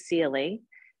to the ceiling.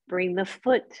 Bring the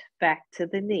foot back to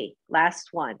the knee. Last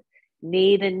one.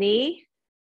 Knee to knee.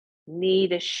 Knee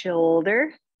to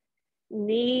shoulder.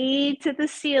 Knee to the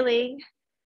ceiling.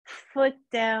 Foot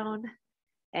down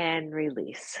and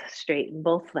release. Straighten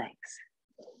both legs.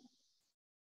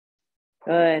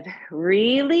 Good.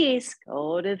 Release.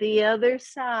 Go to the other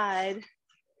side.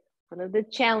 One of the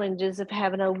challenges of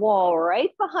having a wall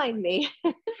right behind me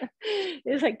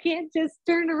is I can't just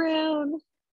turn around.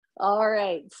 All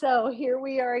right. So here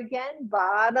we are again.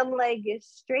 Bottom leg is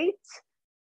straight.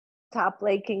 Top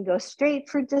leg can go straight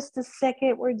for just a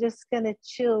second. We're just going to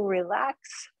chill, relax.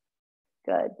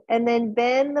 Good. And then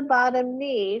bend the bottom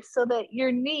knee so that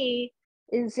your knee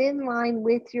is in line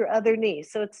with your other knee.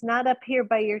 So it's not up here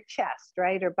by your chest,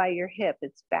 right? Or by your hip.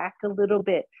 It's back a little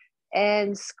bit.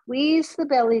 And squeeze the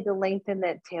belly to lengthen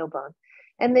that tailbone.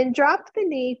 And then drop the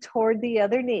knee toward the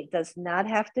other knee. It does not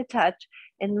have to touch.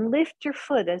 And lift your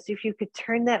foot as if you could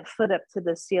turn that foot up to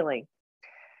the ceiling.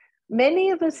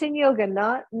 Many of us in yoga,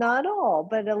 not all,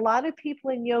 but a lot of people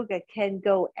in yoga can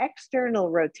go external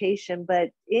rotation, but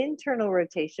internal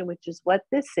rotation, which is what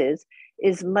this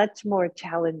is much more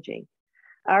challenging.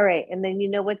 All right, and then you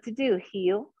know what to do.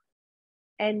 Heel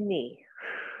and knee.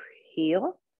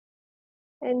 Heel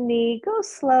and knee. Go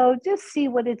slow. Just see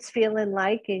what it's feeling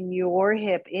like in your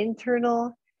hip.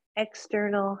 Internal,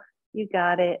 external. You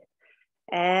got it.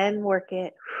 And work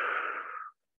it.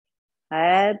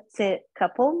 That's it.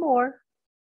 Couple more.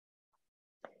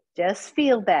 Just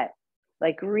feel that.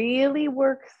 Like really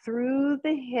work through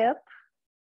the hip,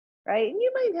 right? And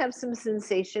you might have some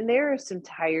sensation there or some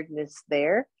tiredness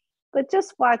there, but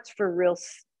just watch for real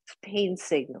pain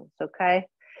signals, okay?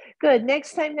 Good.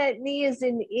 Next time that knee is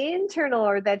in internal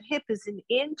or that hip is in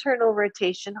internal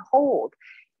rotation, hold.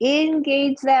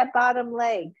 Engage that bottom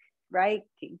leg, right?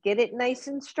 Get it nice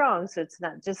and strong so it's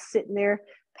not just sitting there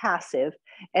passive.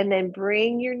 And then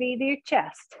bring your knee to your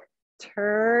chest.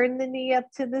 Turn the knee up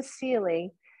to the ceiling.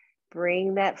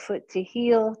 Bring that foot to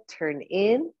heel. Turn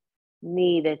in.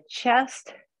 Knee to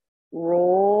chest.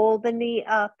 Roll the knee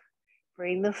up.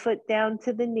 Bring the foot down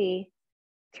to the knee.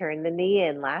 Turn the knee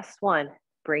in. Last one.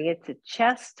 Bring it to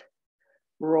chest.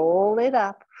 Roll it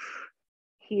up.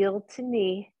 Heel to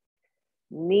knee.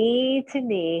 Knee to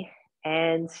knee.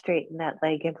 And straighten that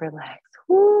leg and relax.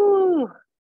 Woo!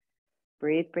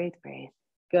 Breathe, breathe, breathe.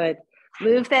 Good.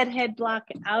 Move that head block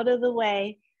out of the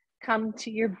way. Come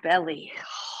to your belly.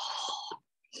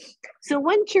 So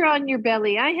once you're on your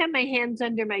belly, I have my hands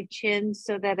under my chin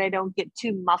so that I don't get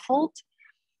too muffled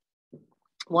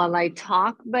while I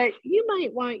talk, but you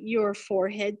might want your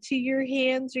forehead to your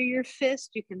hands or your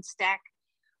fist. You can stack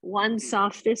one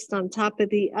soft fist on top of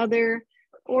the other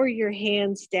or your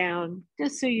hands down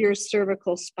just so your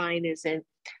cervical spine isn't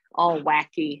all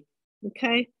wacky,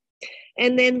 okay?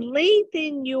 And then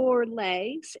lengthen your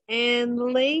legs and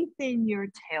lengthen your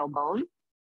tailbone.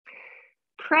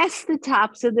 Press the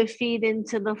tops of the feet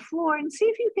into the floor and see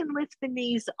if you can lift the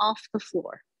knees off the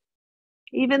floor.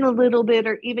 Even a little bit,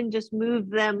 or even just move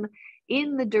them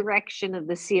in the direction of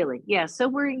the ceiling. Yeah, so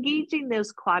we're engaging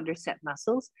those quadricep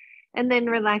muscles and then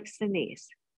relax the knees.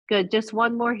 Good, just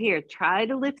one more here. Try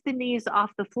to lift the knees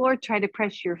off the floor. Try to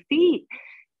press your feet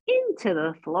into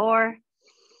the floor.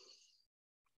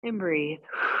 And breathe.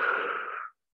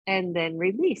 And then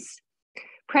release.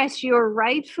 Press your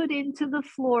right foot into the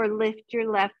floor. Lift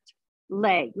your left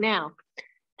leg. Now,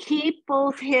 Keep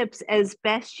both hips as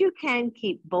best you can.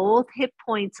 Keep both hip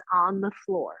points on the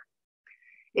floor.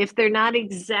 If they're not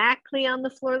exactly on the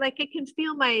floor, like I can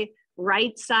feel my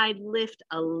right side lift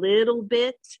a little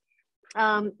bit,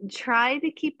 try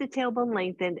to keep the tailbone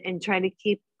lengthened and try to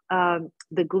keep the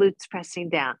glutes pressing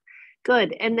down.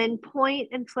 Good. And then point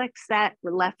and flex that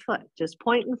left foot. Just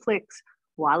point and flex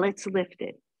while it's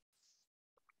lifted.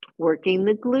 Working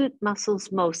the glute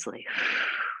muscles mostly.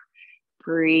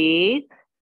 Breathe.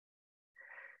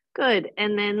 Good.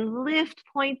 And then lift,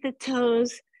 point the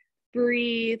toes,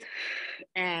 breathe,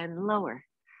 and lower.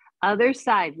 Other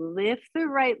side, lift the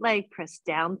right leg, press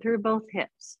down through both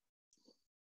hips.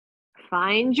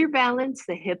 Find your balance.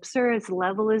 The hips are as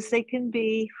level as they can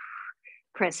be.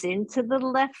 Press into the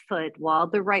left foot while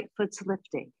the right foot's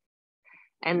lifting.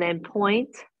 And then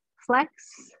point, flex,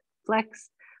 flex,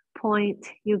 point.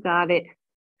 You got it.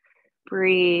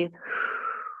 Breathe.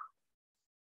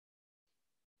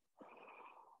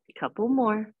 A couple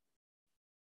more.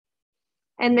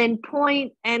 And then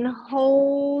point and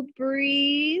hold,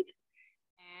 breathe,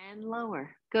 and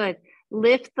lower. Good.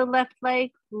 Lift the left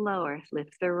leg, lower.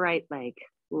 Lift the right leg,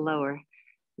 lower.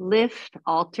 Lift,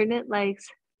 alternate legs,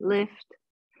 lift,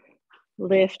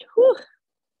 lift, whew.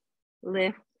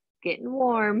 Lift, getting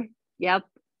warm. Yep.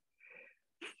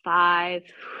 5,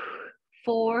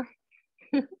 4,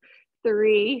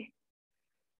 3,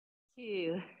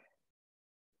 2,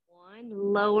 1.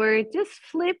 Lower, just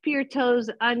flip your toes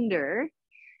under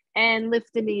and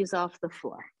lift the knees off the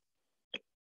floor.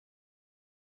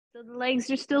 So the legs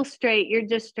are still straight. You're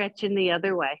just stretching the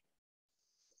other way.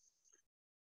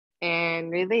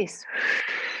 And release.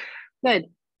 Good.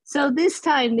 So this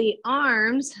time the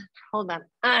arms, hold on.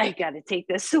 I got to take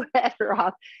this sweater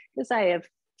off because I have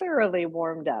thoroughly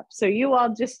warmed up. So you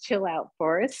all just chill out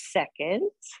for a second.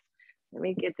 Let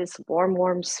me get this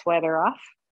warm sweater off.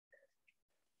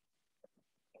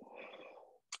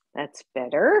 That's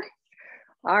better.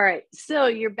 All right, so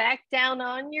you're back down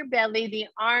on your belly. The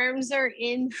arms are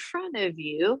in front of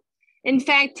you. In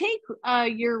fact, take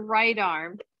your right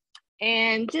arm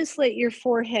and just let your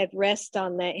forehead rest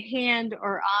on that hand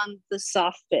or on the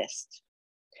soft fist,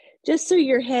 just so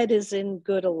your head is in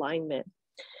good alignment.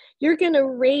 You're going to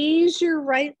raise your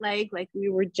right leg like we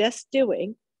were just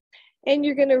doing, and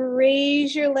you're going to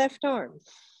raise your left arm.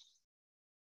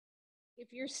 If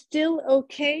you're still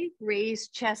okay, raise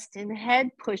chest and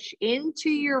head, push into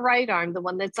your right arm, the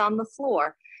one that's on the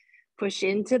floor. Push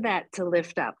into that to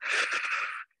lift up.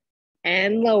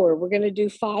 And lower. We're going to do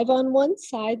 5 on one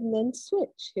side and then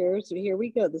switch. Here we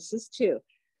go. This is 2.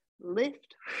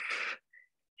 Lift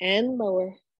and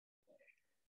lower.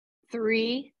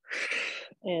 3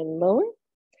 and lower.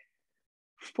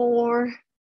 4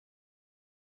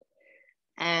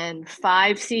 and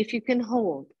 5. See if you can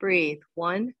hold. Breathe.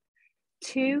 1,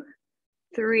 2,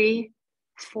 3,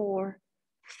 4,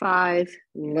 5.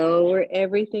 Lower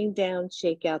everything down.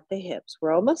 Shake out the hips.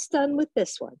 We're almost done with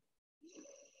this one.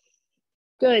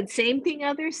 Good. Same thing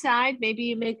other side. Maybe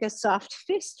you make a soft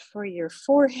fist for your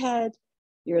forehead.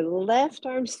 Your left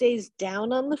arm stays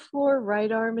down on the floor.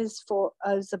 Right arm is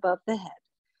above the head.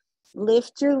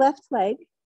 Lift your left leg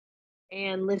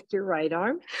and lift your right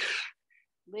arm.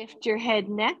 Lift your head,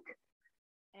 neck,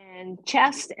 and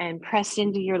chest and press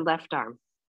into your left arm.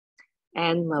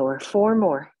 And lower. 4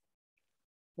 more.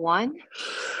 1,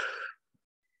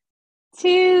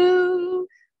 2,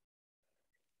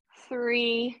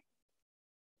 3,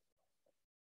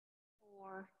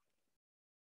 4,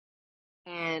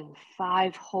 and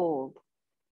 5. Hold.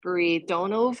 Breathe.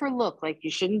 Don't overlook. Like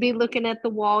you shouldn't be looking at the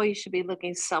wall. You should be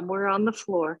looking somewhere on the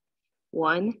floor.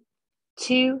 1,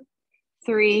 2,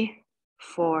 3,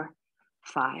 4,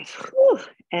 5. Whew.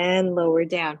 And lower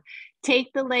down.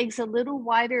 Take the legs a little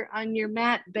wider on your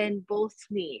mat. Bend both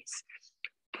knees.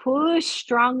 Push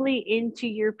strongly into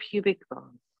your pubic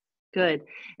bone. Good.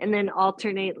 And then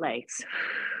alternate legs.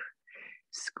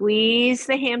 Squeeze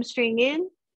the hamstring in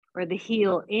or the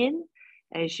heel in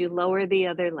as you lower the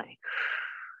other leg.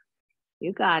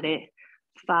 You got it.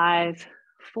 5,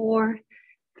 4,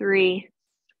 3,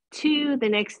 2. The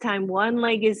next time one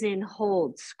leg is in,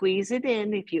 hold. Squeeze it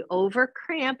in. If you over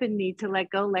cramp and need to let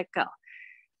go, let go.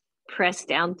 Press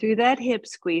down through that hip,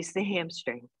 squeeze the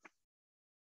hamstring.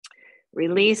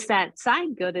 Release that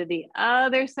side, go to the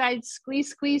other side, squeeze,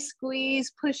 squeeze, squeeze,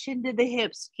 push into the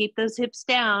hips. Keep those hips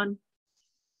down.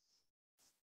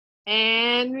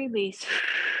 And release.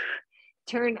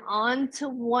 Turn on to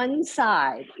one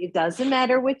side. It doesn't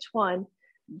matter which one.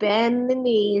 Bend the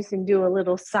knees and do a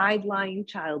little side lying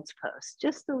child's pose.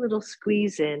 Just a little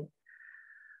squeeze in.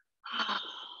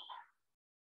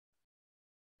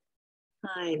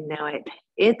 I know it.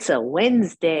 It's a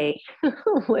Wednesday,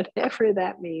 whatever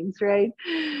that means, right?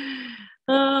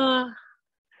 All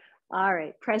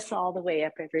right, press all the way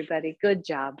up, everybody. Good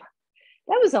job.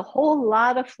 That was a whole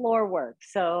lot of floor work,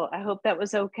 so I hope that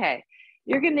was okay.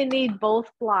 You're going to need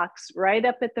both blocks right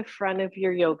up at the front of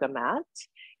your yoga mat,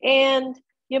 and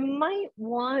you might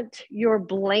want your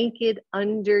blanket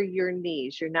under your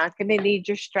knees. You're not going to need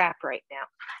your strap right now.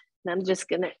 And I'm just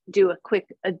going to do a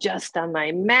quick adjust on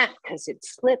my mat because it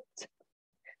slipped.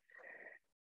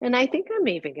 And I think I'm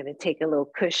even going to take a little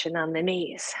cushion on the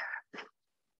knees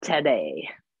today.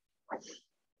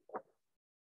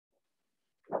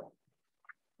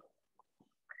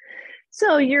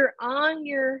 So you're on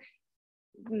your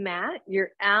mat,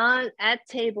 you're at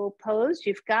table pose,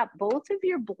 you've got both of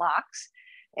your blocks,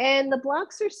 and the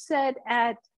blocks are set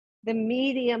at the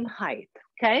medium height,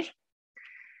 okay?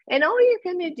 And all you're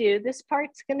going to do, this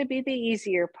part's going to be the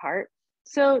easier part.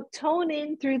 So tone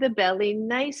in through the belly,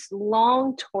 nice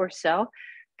long torso,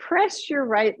 press your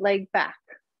right leg back.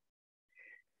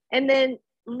 And then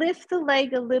lift the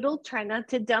leg a little, try not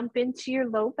to dump into your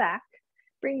low back.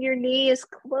 Bring your knee as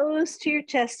close to your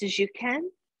chest as you can,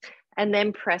 and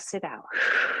then press it out.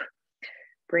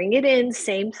 Bring it in,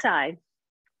 same side.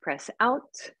 Press out.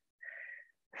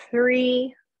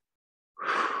 3,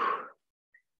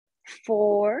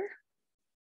 4,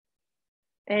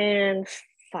 and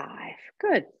 5.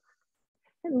 Good.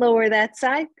 And lower that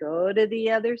side, go to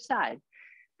the other side.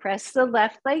 Press the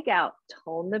left leg out,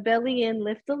 tone the belly in,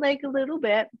 lift the leg a little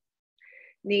bit,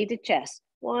 knee to chest.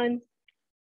 1,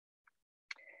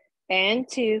 and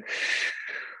 2,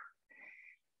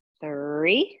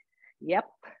 3, yep,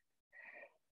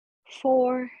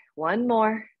 4, one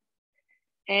more,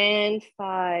 and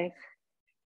 5,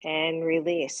 and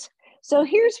release. So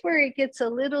here's where it gets a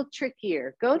little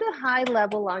trickier. Go to high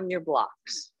level on your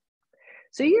blocks.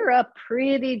 So you're up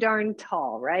pretty darn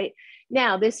tall, right?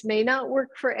 Now, this may not work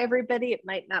for everybody. It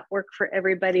might not work for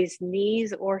everybody's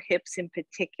knees or hips in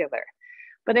particular.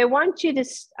 But I want you to,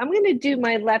 I'm going to do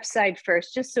my left side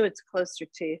first, just so it's closer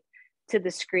to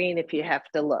the screen if you have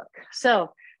to look.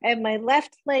 So I have my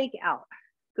left leg out,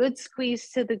 good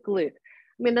squeeze to the glute.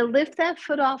 I'm going to lift that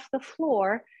foot off the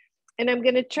floor, and I'm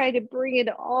going to try to bring it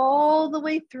all the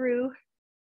way through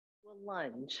a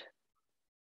lunge.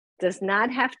 Does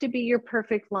not have to be your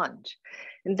perfect lunge.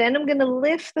 And then I'm going to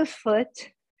lift the foot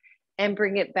and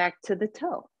bring it back to the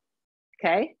toe.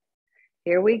 Okay,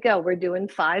 here we go. We're doing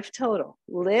 5 total.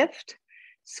 Lift,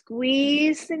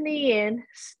 squeeze the knee in,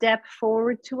 step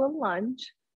forward to a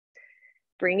lunge,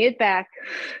 bring it back.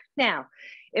 Now,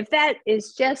 if that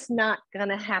is just not going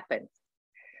to happen,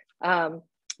 I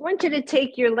want you to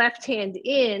take your left hand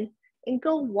in and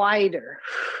go wider.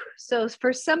 So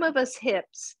for some of us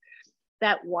hips,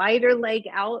 that wider leg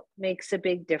out makes a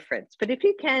big difference. But if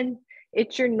you can,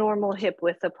 it's your normal hip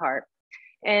width apart.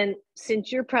 And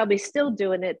since you're probably still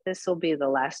doing it, this will be the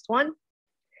last one.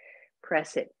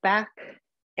 Press it back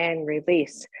and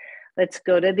release. Let's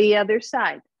go to the other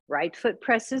side. Right foot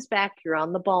presses back, you're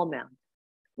on the ball mound.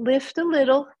 Lift a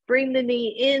little, bring the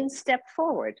knee in, step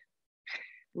forward.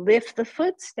 Lift the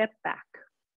foot, step back.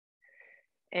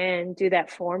 And do that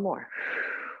 4 more.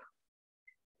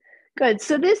 Good,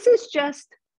 so this is just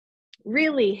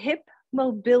really hip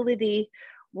mobility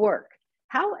work.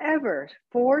 However,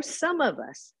 for some of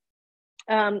us,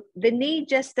 the knee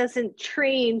just doesn't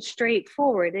train straight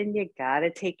forward, and you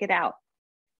gotta take it out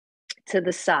to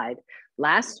the side.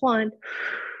 Last one,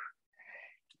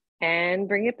 and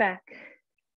bring it back,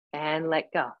 and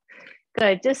let go.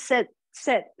 Good, just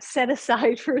set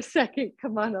aside for a second.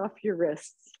 Come on off your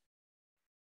wrists.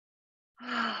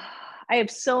 I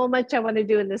have so much I want to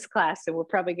do in this class, and we'll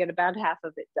probably get about half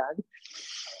of it done.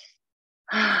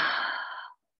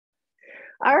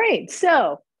 All right,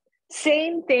 so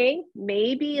same thing,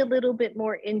 maybe a little bit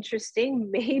more interesting,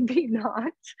 maybe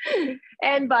not.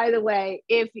 And by the way,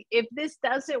 if this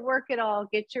doesn't work at all,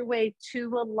 get your way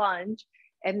to a lunge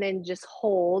and then just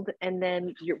hold, and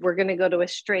then we're going to go to a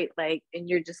straight leg, and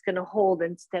you're just going to hold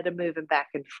instead of moving back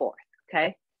and forth,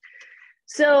 okay?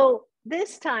 So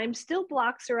this time, still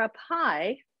blocks are up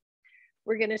high.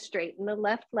 We're going to straighten the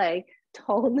left leg,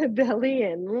 tone the belly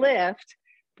in, lift,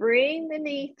 bring the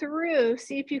knee through.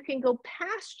 See if you can go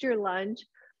past your lunge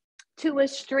to a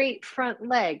straight front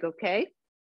leg, okay?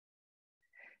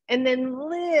 And then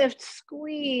lift,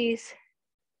 squeeze.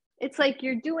 It's like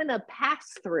you're doing a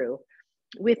pass through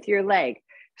with your leg.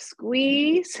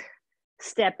 Squeeze,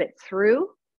 step it through.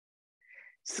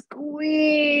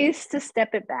 Squeeze to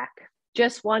step it back.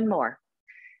 Just one more.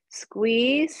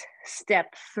 Squeeze,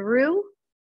 step through.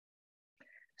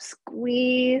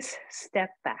 Squeeze, step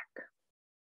back.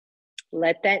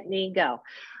 Let that knee go.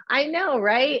 I know,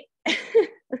 right?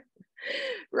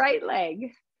 Right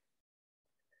leg.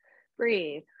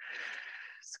 Breathe.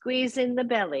 Squeeze in the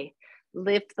belly.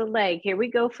 Lift the leg. Here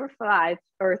we go for 5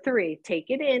 or 3. Take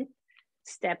it in.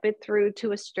 Step it through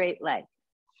to a straight leg.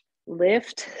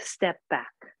 Lift, step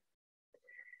back.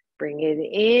 Bring it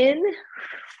in,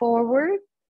 forward.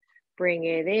 Bring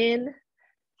it in,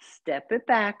 step it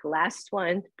back. Last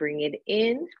one. Bring it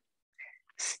in,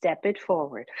 step it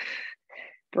forward.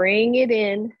 Bring it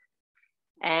in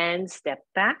and step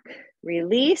back.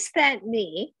 Release that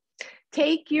knee.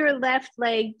 Take your left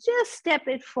leg, just step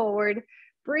it forward.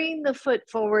 Bring the foot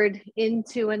forward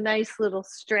into a nice little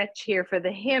stretch here for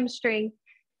the hamstring.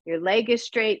 Your leg is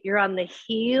straight. You're on the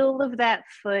heel of that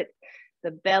foot. The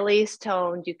belly's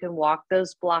toned. You can walk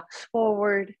those blocks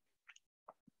forward.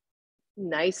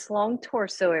 Nice long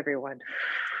torso, everyone.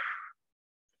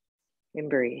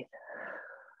 And breathe.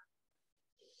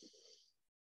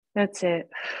 That's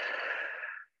it.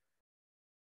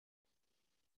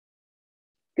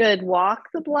 Good. Walk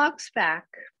the blocks back.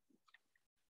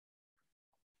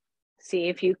 See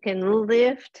if you can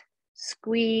lift,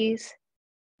 squeeze,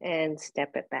 and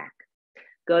step it back.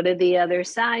 Go to the other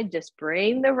side. Just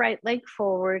bring the right leg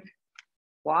forward.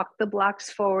 Walk the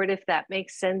blocks forward if that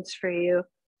makes sense for you.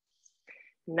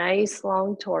 Nice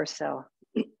long torso.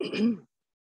 And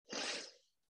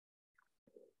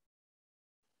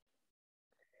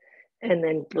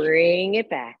then bring it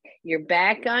back. You're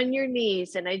back on your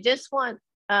knees. And I just want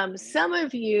some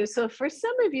of you, so for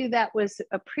some of you, that was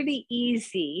a pretty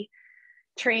easy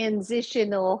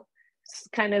transitional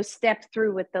kind of step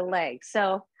through with the leg.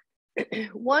 So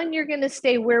 1, you're going to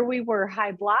stay where we were,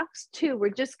 high blocks. 2, we're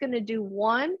just going to do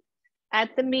 1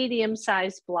 at the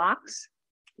medium-sized blocks,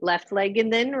 left leg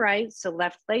and then right. So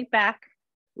left leg back,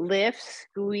 lift,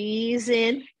 squeeze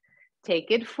in,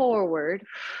 take it forward,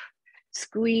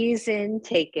 squeeze in,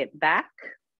 take it back,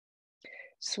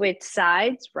 switch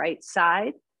sides, right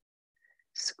side,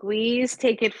 squeeze,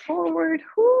 take it forward,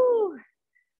 whoo,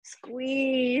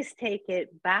 squeeze, take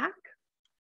it back.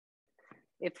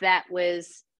 If that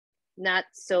was not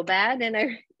so bad,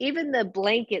 and even the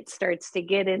blanket starts to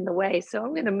get in the way, so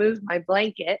I'm going to move my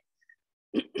blanket.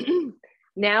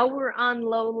 Now we're on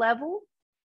low level,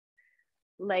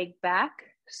 leg back,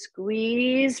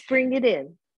 squeeze, bring it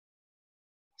in,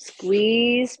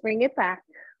 squeeze, bring it back.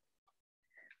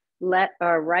 Let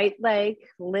our right leg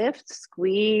lift,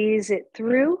 squeeze it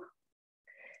through,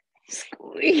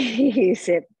 squeeze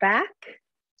it back.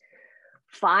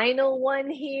 Final one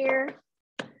here.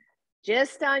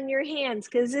 Just on your hands,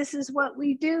 because this is what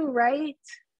we do, right?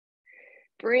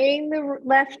 Bring the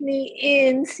left knee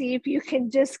in. See if you can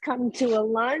just come to a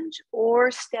lunge or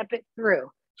step it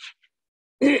through.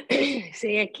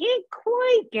 See, I can't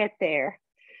quite get there.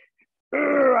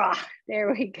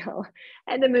 There we go.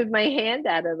 I had to move my hand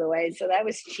out of the way, so that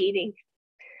was cheating.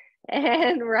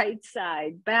 And right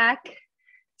side, back,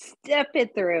 step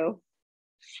it through,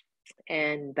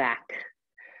 and back.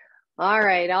 All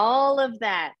right, all of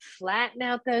that. Flatten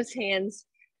out those hands.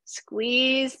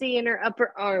 Squeeze the inner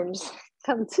upper arms.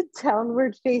 Come to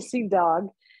downward facing dog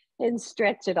and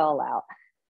stretch it all out.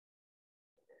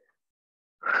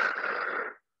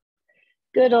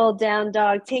 Good old down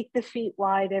dog. Take the feet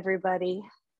wide, everybody.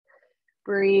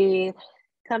 Breathe.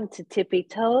 Come to tippy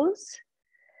toes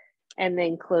and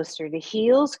then closer to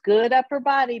heels. Good upper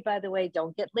body, by the way.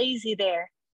 Don't get lazy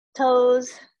there.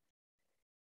 Toes.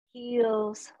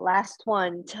 Heels, last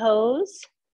one, toes,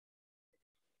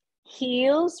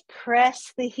 heels,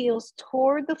 press the heels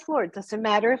toward the floor. It doesn't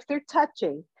matter if they're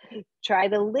touching. Try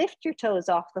to lift your toes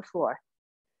off the floor.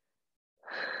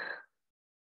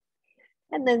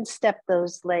 And then step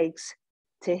those legs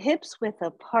to hips width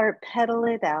apart, pedal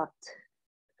it out.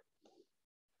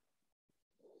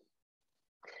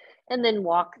 And then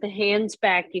walk the hands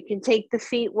back. You can take the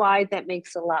feet wide. That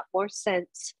makes a lot more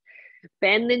sense.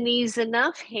 Bend the knees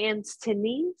enough, hands to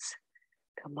knees.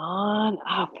 Come on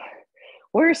up.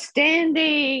 We're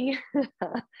standing.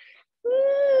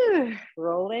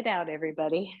 Roll it out,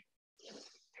 everybody.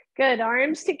 Good.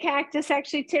 Arms to cactus.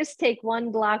 Actually, just take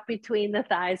 1 block between the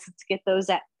thighs. Let's get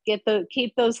those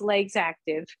keep those legs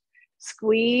active.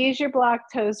 Squeeze your block.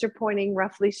 Toes are pointing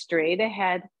roughly straight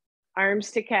ahead. Arms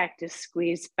to cactus.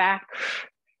 Squeeze back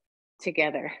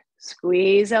together.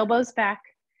 Squeeze elbows back.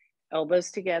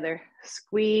 Elbows together,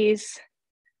 squeeze,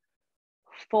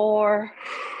 4,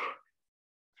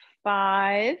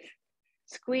 5,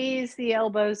 squeeze the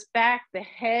elbows back, the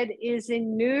head is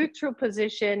in neutral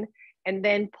position, and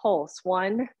then pulse,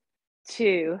 1,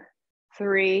 2,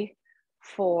 3,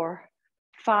 4,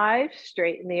 5,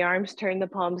 straighten the arms, turn the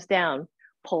palms down,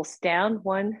 pulse down,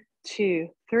 1, 2,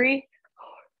 3,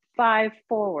 5,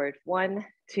 forward. 1,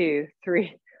 2,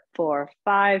 3, 4,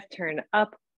 5. Turn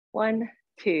up. 1,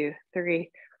 2,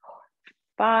 3,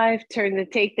 5. Turn to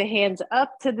take the hands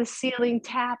up to the ceiling,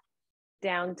 tap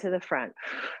down to the front.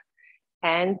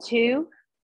 And 2.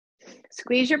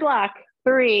 Squeeze your block.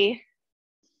 3.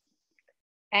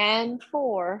 And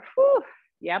 4. Whew.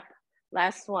 Yep.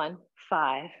 Last one.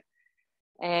 5.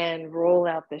 And roll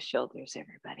out the shoulders,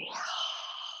 everybody.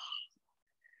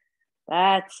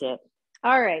 That's it.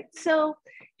 All right. So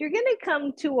you're going to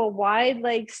come to a wide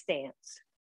leg stance.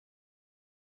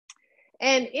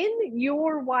 And in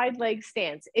your wide leg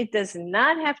stance, it does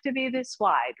not have to be this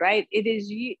wide, right? It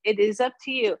is up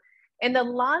to you. And a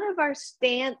lot of our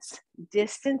stance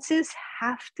distances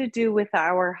have to do with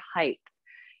our height.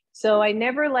 So I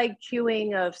never like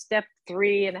cueing of step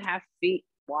 3.5 feet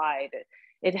wide.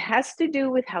 It has to do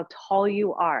with how tall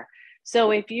you are. So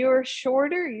if you're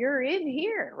shorter, you're in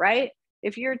here, right?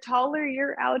 If you're taller,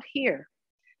 you're out here.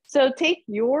 So take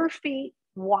your feet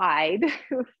wide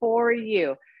for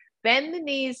you. Bend the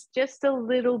knees just a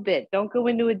little bit. Don't go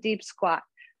into a deep squat,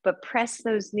 but press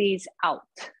those knees out,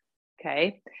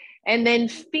 okay? And then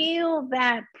feel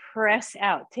that press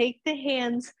out. Take the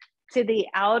hands to the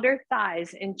outer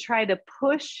thighs and try to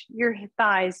push your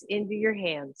thighs into your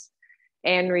hands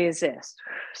and resist.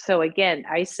 So again,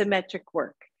 isometric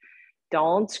work.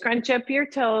 Don't scrunch up your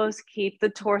toes. Keep the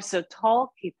torso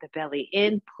tall. Keep the belly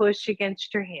in. Push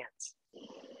against your hands.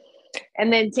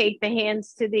 And then take the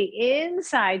hands to the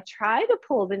inside. Try to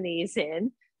pull the knees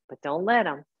in, but don't let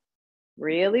them.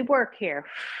 Really work here.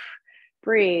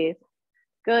 Breathe.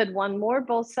 Good. One more,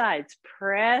 both sides.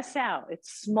 Press out.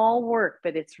 It's small work,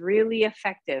 but it's really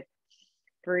effective.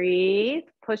 Breathe.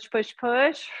 Push, push,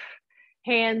 push.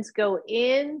 Hands go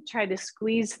in. Try to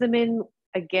squeeze them in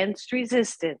against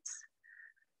resistance.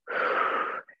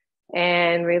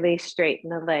 And release, straighten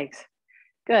the legs.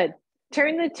 Good.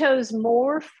 Turn the toes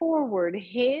more forward.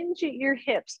 Hinge at your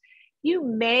hips. You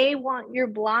may want your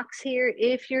blocks here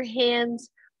if your hands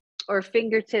or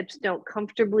fingertips don't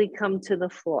comfortably come to the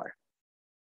floor.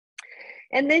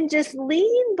 And then just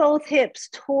lean both hips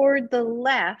toward the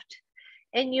left,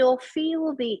 and you'll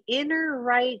feel the inner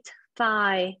right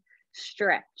thigh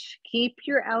stretch. Keep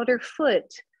your outer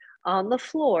foot on the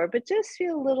floor, but just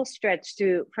feel a little stretch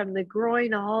from the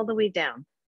groin all the way down.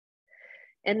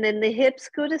 And then the hips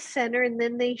go to center, and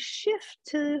then they shift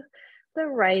to the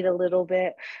right a little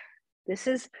bit.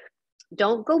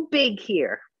 Don't go big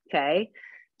here, okay?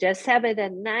 Just have it a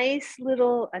nice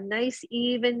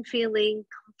even feeling,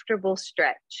 comfortable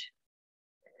stretch.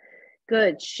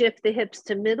 Good. Shift the hips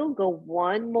to middle. Go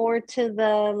one more to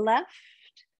the left.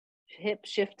 Hip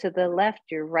shift to the left.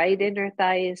 Your right inner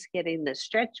thigh is getting the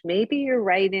stretch. Maybe your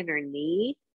right inner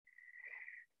knee.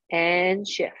 And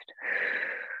shift.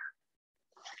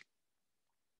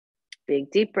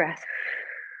 Big deep breath.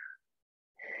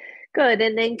 Good.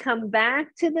 And then come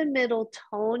back to the middle.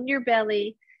 Tone your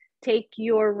belly. Take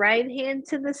your right hand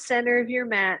to the center of your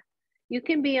mat. You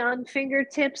can be on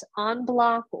fingertips, on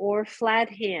block, or flat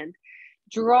hand.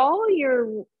 Draw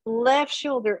your left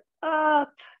shoulder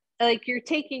up, like you're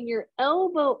taking your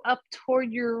elbow up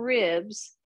toward your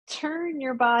ribs. Turn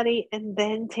your body and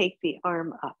then take the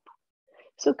arm up.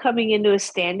 So coming into a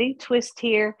standing twist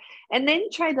here, and then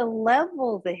try to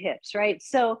level the hips, right?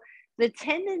 So the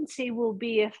tendency will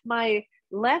be, if my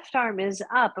left arm is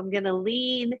up, I'm going to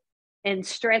lean and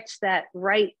stretch that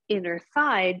right inner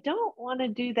thigh. I don't want to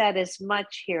do that as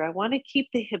much here. I want to keep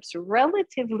the hips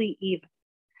relatively even.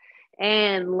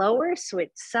 And lower, switch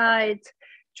sides.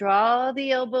 Draw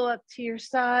the elbow up to your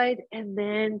side, and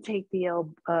then take the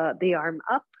arm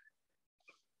up.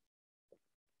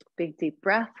 Big deep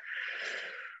breath.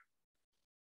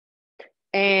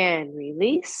 And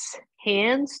release.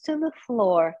 Hands to the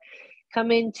floor.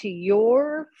 Come into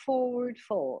your forward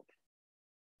fold.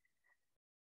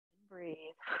 Breathe.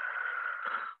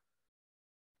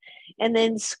 And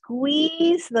then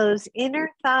squeeze those inner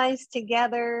thighs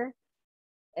together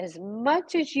as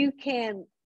much as you can.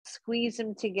 Squeeze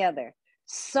them together.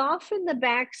 Soften the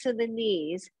backs of the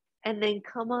knees, and then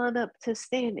come on up to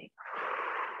standing.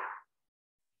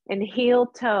 And heel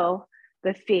toe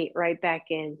the feet right back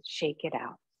in. Shake it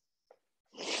out.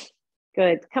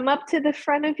 Good. Come up to the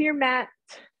front of your mat.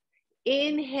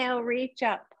 Inhale, reach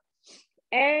up.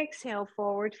 Exhale,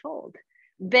 forward fold.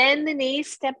 Bend the knees,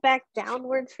 step back,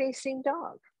 downward facing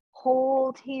dog.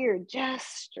 Hold here, just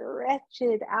stretch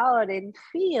it out and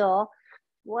feel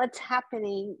what's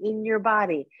happening in your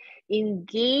body.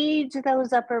 Engage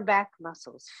those upper back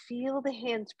muscles. Feel the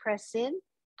hands press in.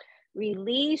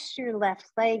 Release your left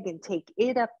leg and take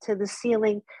it up to the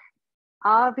ceiling.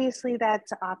 Obviously,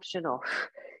 that's optional.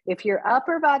 If your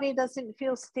upper body doesn't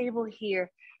feel stable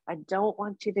here, I don't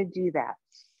want you to do that.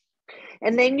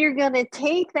 And then you're going to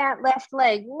take that left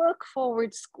leg, look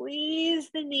forward, squeeze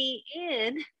the knee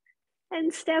in,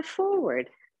 and step forward.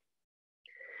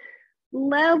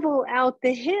 Level out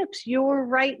the hips. Your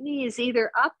right knee is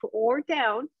either up or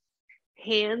down,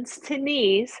 hands to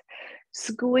knees.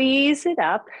 Squeeze it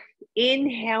up.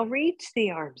 Inhale, reach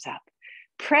the arms up.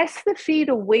 Press the feet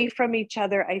away from each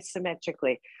other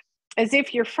isometrically, as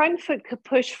if your front foot could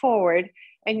push forward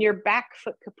and your back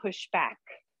foot could push back.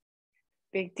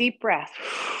 Big deep breath.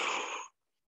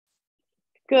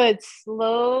 Good.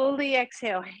 Slowly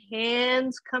exhale.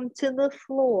 Hands come to the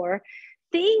floor.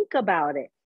 Think about it.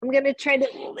 I'm going to try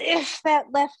to lift that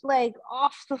left leg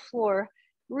off the floor,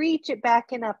 reach it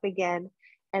back and up again,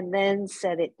 and then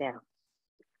set it down.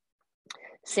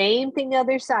 Same thing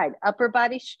other side. Upper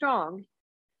body strong.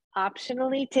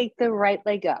 Optionally, take the right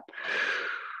leg up.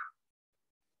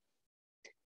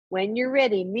 When you're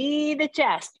ready, knee to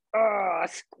chest.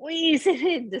 Squeeze it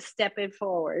in to step it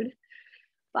forward.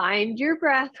 Find your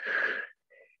breath.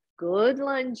 Good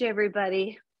lunge,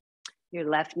 everybody. Your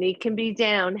left knee can be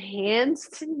down, hands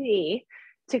to knee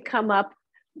to come up,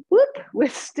 whoop,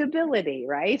 with stability,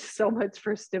 right? So much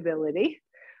for stability.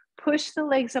 Push the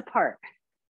legs apart.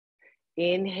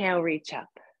 Inhale, reach up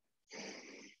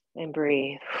and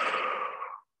breathe.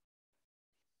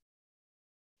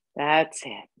 That's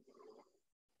it.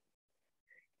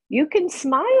 You can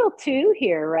smile too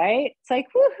here, right? It's like,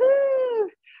 woohoo,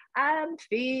 I'm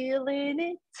feeling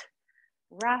it.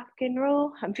 Rock and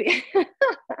roll. I'm feeling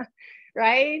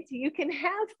right? You can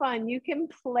have fun. You can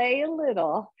play a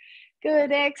little.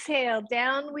 Good. Exhale.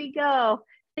 Down we go.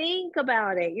 Think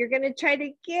about it. You're going to try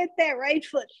to get that right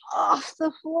foot off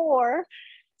the floor.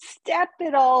 Step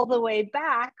it all the way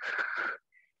back.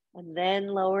 And then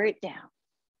lower it down.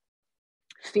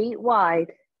 Feet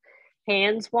wide.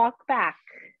 Hands walk back.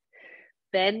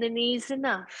 Bend the knees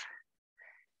enough.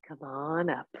 Come on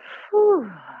up.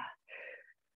 Whew.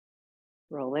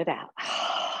 Roll it out.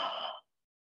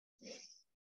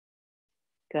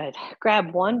 Good.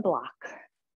 Grab one block.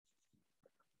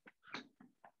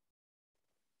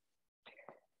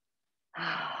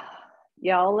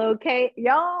 Y'all okay?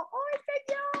 Y'all, I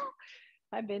said y'all.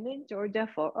 I've been in Georgia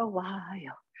for a while.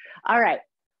 All right.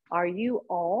 Are you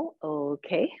all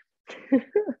okay?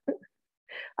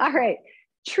 All right.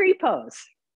 Tree pose.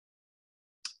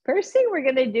 First thing we're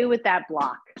going to do with that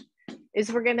block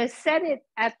is we're going to set it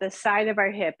at the side of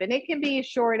our hip. And it can be a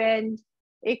short end.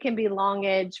 It can be long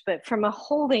edge, but from a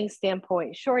holding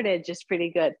standpoint, short edge is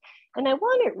pretty good. And I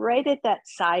want it right at that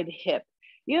side hip.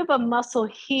 You have a muscle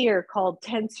here called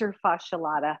tensor fascia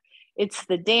lata. It's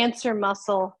the dancer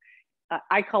muscle.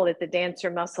 I call it the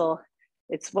dancer muscle.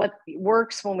 It's what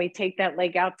works when we take that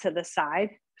leg out to the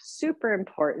side. Super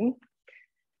important.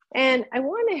 And I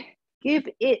want to give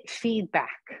it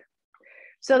feedback.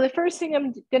 So the first thing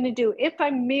I'm going to do, if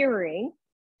I'm mirroring,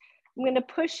 I'm going to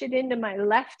push it into my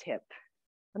left hip.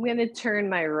 I'm going to turn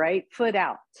my right foot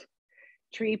out,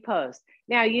 tree pose.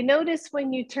 Now you notice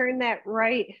when you turn that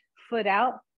right foot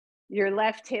out, your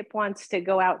left hip wants to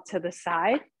go out to the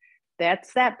side.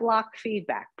 That's that block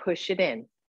feedback, push it in.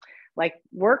 Like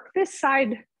work this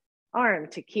side arm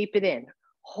to keep it in.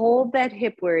 Hold that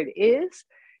hip where it is.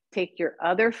 Take your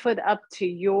other foot up to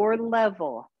your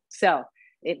level. So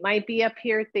it might be up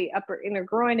here at the upper inner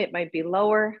groin. It might be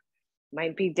lower,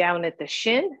 might be down at the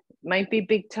shin, might be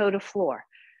big toe to floor.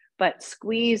 But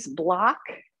squeeze block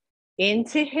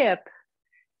into hip,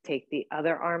 take the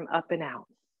other arm up and out.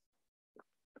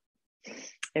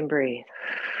 And breathe.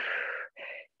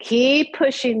 Keep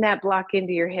pushing that block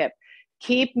into your hip.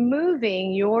 Keep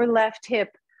moving your left hip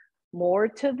more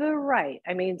to the right.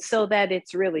 I mean, so that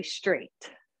it's really straight.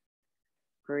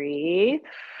 Breathe.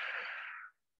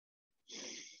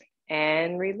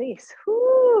 And release.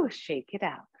 Whoo, shake it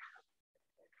out.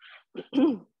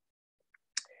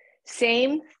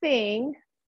 Same thing,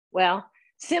 well,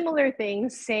 similar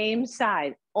things, same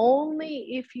side,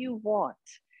 only if you want.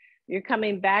 You're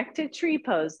coming back to tree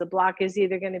pose. The block is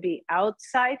either going to be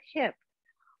outside hip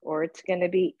or it's going to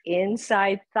be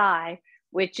inside thigh,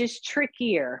 which is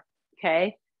trickier,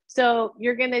 okay? So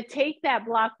you're going to take that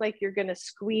block like you're going to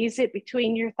squeeze it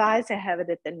between your thighs and have it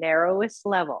at the narrowest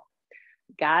level.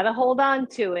 Got to hold on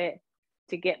to it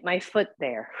to get my foot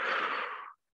there.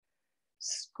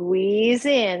 Squeeze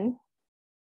in.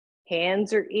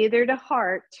 Hands are either to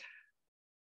heart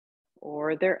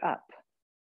or they're up.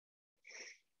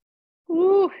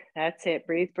 Ooh, that's it.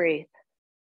 Breathe, breathe.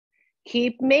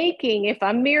 Keep making, if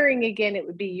I'm mirroring again, it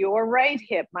would be your right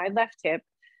hip, my left hip.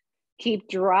 Keep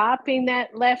dropping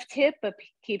that left hip, but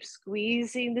keep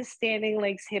squeezing the standing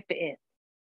legs hip in.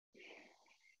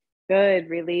 Good,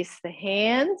 release the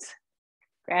hands,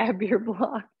 grab your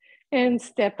block and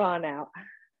step on out.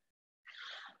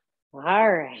 All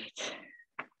right,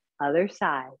 other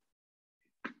side.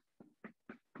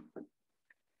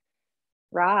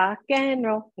 Rock and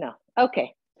roll, no,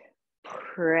 okay.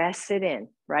 Press it in,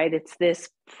 right? It's this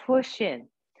push in.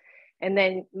 And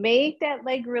then make that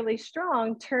leg really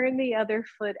strong, turn the other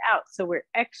foot out. So we're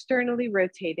externally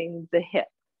rotating the hip.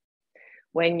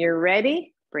 When you're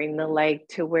ready, bring the leg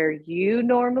to where you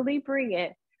normally bring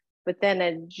it, but then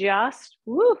adjust,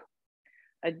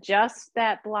 adjust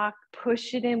that block,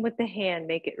 push it in with the hand,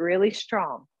 make it really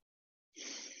strong.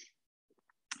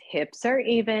 Hips are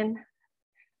even,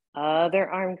 other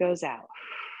arm goes out.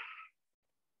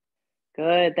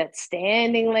 Good, that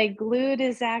standing leg glute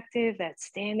is active, that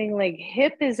standing leg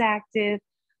hip is active.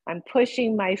 I'm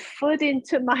pushing my foot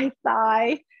into my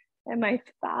thigh and my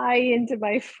thigh into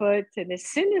my foot. And as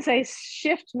soon as I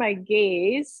shift my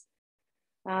gaze,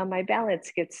 my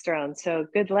balance gets thrown. So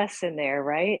good lesson there,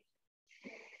 right?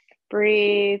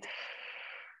 Breathe,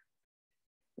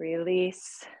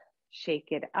 release, shake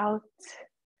it out.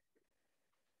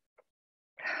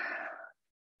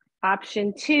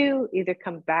 Option 2, either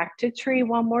come back to tree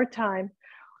one more time,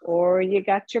 or you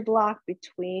got your block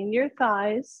between your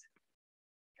thighs.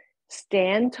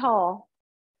 Stand tall,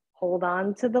 hold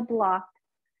on to the block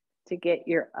to get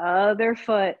your other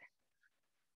foot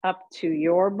up to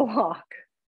your block.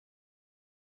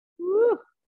 Woo.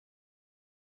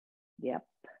 Yep,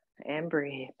 and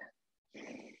breathe.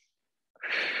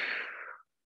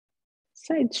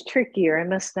 Side's trickier. I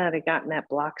must not have gotten that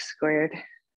block squared.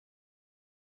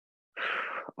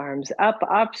 Arms up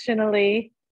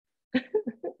optionally. There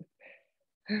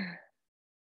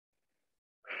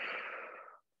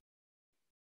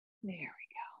we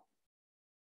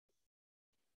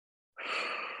go.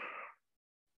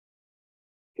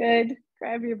 Good.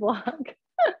 Grab your block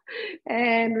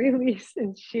and release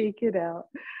and shake it out.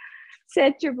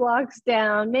 Set your blocks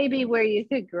down, maybe where you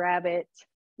could grab it.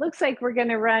 Looks like we're going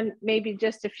to run maybe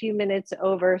just a few minutes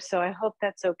over, so I hope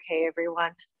that's okay,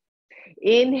 everyone.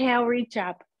 Inhale, reach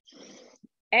up.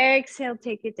 Exhale,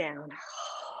 take it down.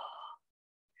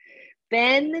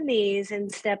 Bend the knees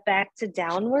and step back to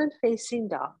downward facing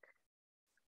dog.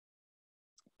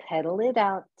 Pedal it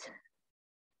out.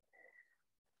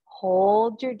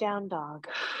 Hold your down dog.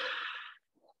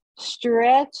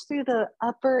 Stretch through the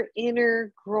upper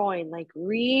inner groin, like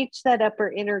reach that upper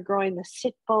inner groin, the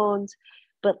sit bones,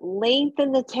 but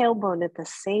lengthen the tailbone at the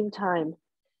same time.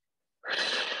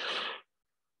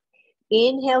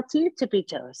 Inhale to your tippy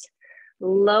toes.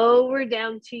 Lower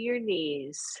down to your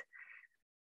knees.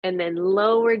 And then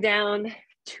lower down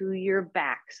to your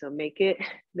back. So make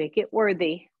it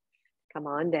worthy. Come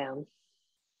on down.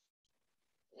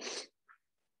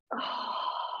 Oh.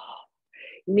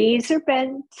 Knees are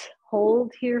bent.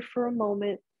 Hold here for a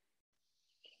moment.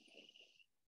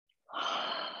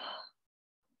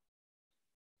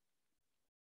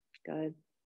 Good.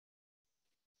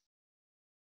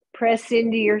 Press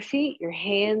into your feet. Your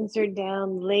hands are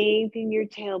down. Lengthen your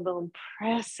tailbone.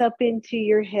 Press up into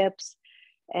your hips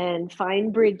and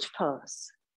find bridge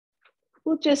pose.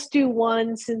 We'll just do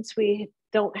one since we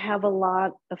don't have a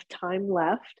lot of time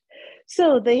left.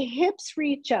 So the hips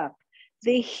reach up.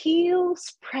 The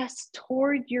heels press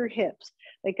toward your hips.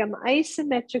 Like I'm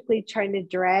isometrically trying to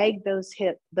drag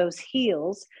those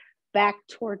heels back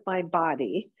toward my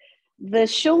body. The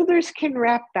shoulders can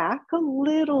wrap back a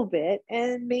little bit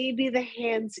and maybe the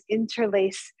hands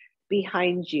interlace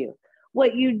behind you.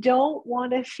 What you don't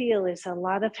want to feel is a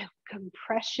lot of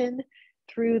compression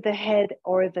through the head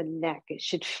or the neck. It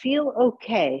should feel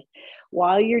okay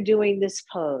while you're doing this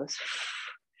pose.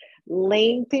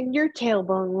 Lengthen your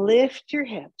tailbone, lift your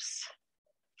hips,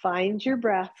 find your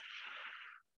breath.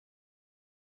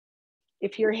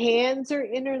 If your hands are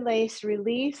interlaced,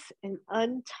 release and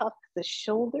untuck the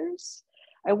shoulders.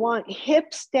 I want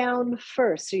hips down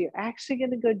first. So you're actually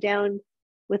going to go down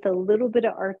with a little bit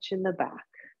of arch in the back.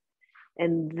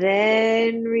 And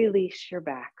then release your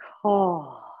back.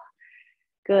 Oh,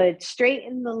 good.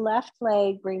 Straighten the left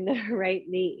leg, bring the right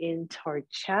knee in toward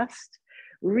chest.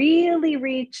 Really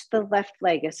reach the left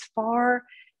leg as far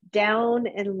down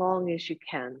and long as you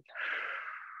can.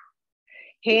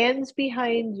 Hands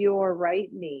behind your right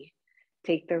knee.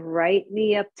 Take the right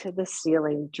knee up to the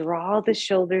ceiling. Draw the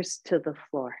shoulders to the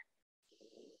floor.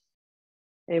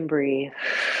 And breathe.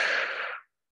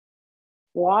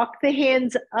 Walk the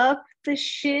hands up the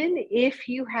shin if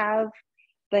you have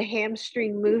the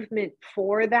hamstring movement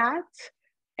for that.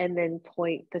 And then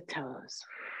point the toes.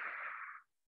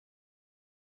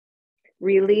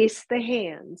 Release the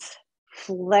hands.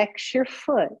 Flex your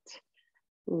foot.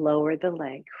 Lower the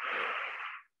leg.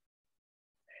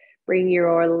 Bring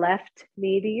your left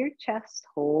knee to your chest.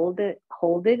 Hold it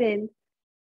in.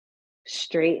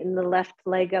 Straighten the left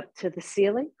leg up to the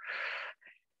ceiling.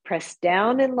 Press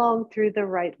down and long through the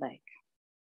right leg.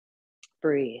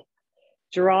 Breathe.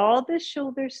 Draw the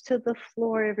shoulders to the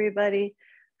floor, everybody.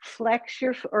 Flex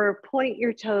or point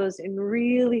your toes and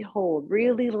really hold,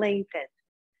 really lengthen.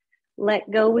 Let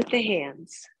go with the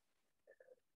hands.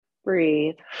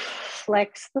 Breathe.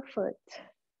 Flex the foot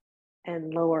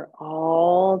and lower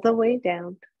all the way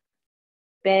down.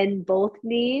 Bend both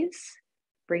knees.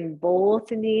 Bring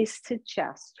both knees to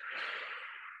chest.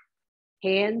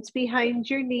 Hands behind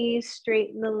your knees.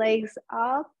 Straighten the legs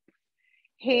up.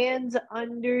 Hands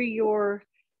under your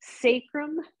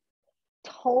sacrum.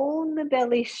 Tone the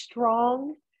belly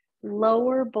strong.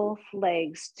 Lower both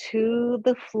legs to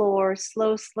the floor.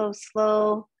 Slow, slow,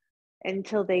 slow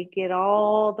until they get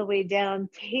all the way down.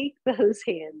 Take those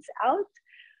hands out.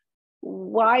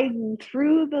 Widen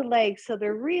through the legs so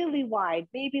they're really wide,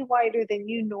 maybe wider than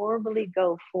you normally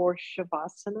go for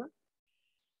Shavasana.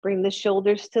 Bring the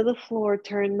shoulders to the floor.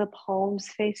 Turn the palms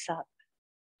face up.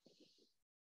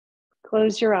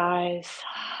 Close your eyes.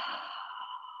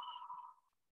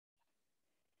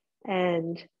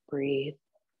 And breathe.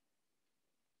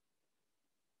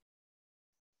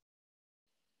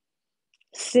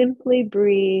 Simply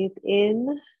breathe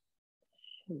in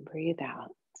and breathe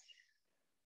out.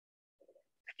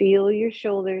 Feel your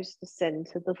shoulders descend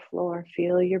to the floor.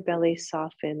 Feel your belly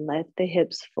soften. Let the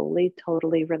hips fully,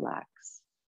 totally relax.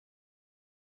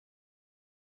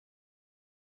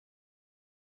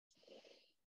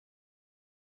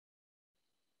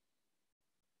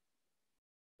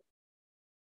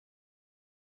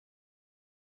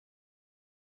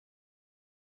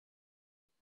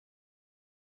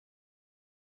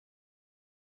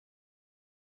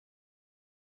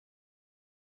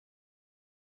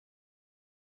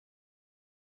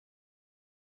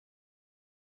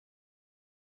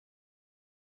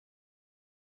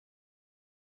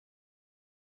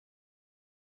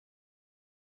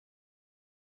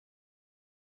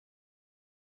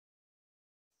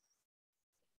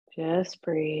 Just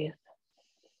breathe.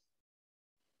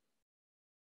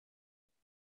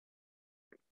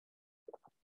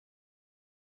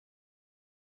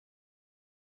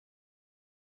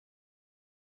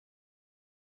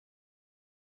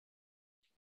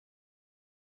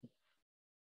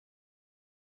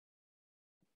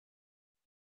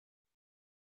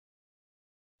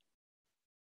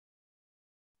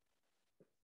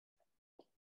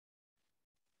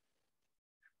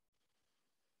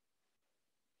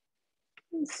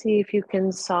 And see if you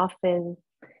can soften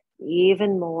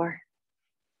even more.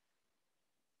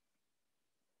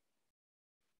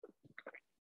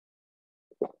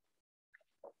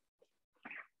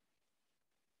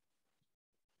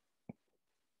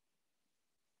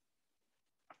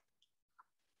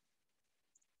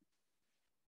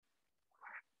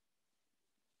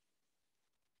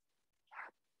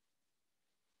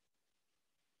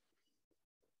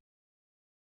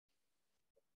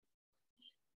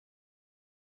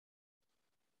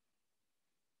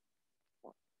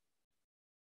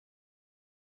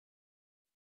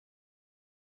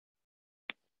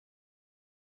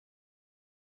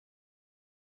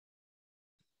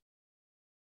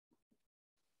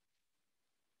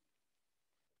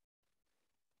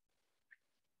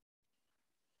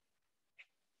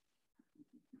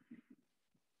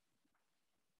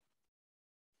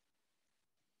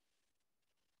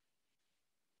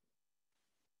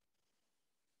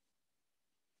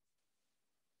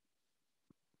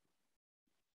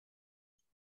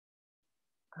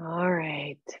 All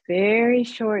right, very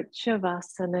short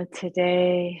Shavasana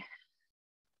today.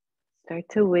 Start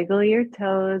to wiggle your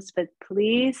toes, but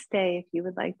please stay if you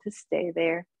would like to stay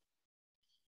there.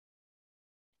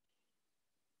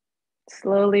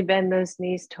 Slowly bend those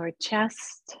knees toward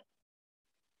chest.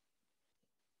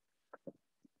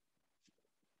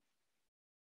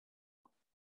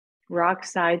 Rock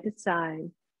side to side.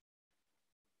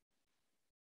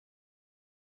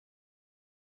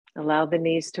 Allow the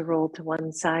knees to roll to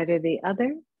one side or the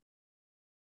other.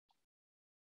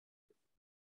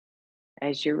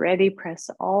 As you're ready, press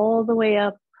all the way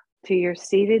up to your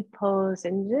seated pose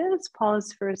and just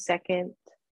pause for a second.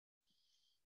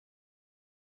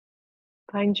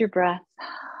 Find your breath.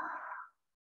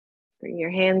 Bring your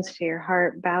hands to your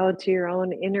heart. Bow to your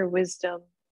own inner wisdom.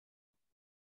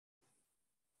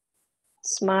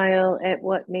 Smile at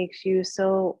what makes you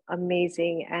so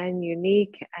amazing and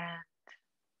unique and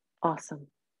awesome.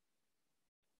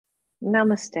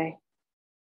 Namaste.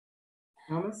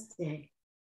 Namaste.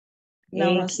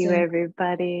 Thank you,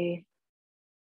 everybody.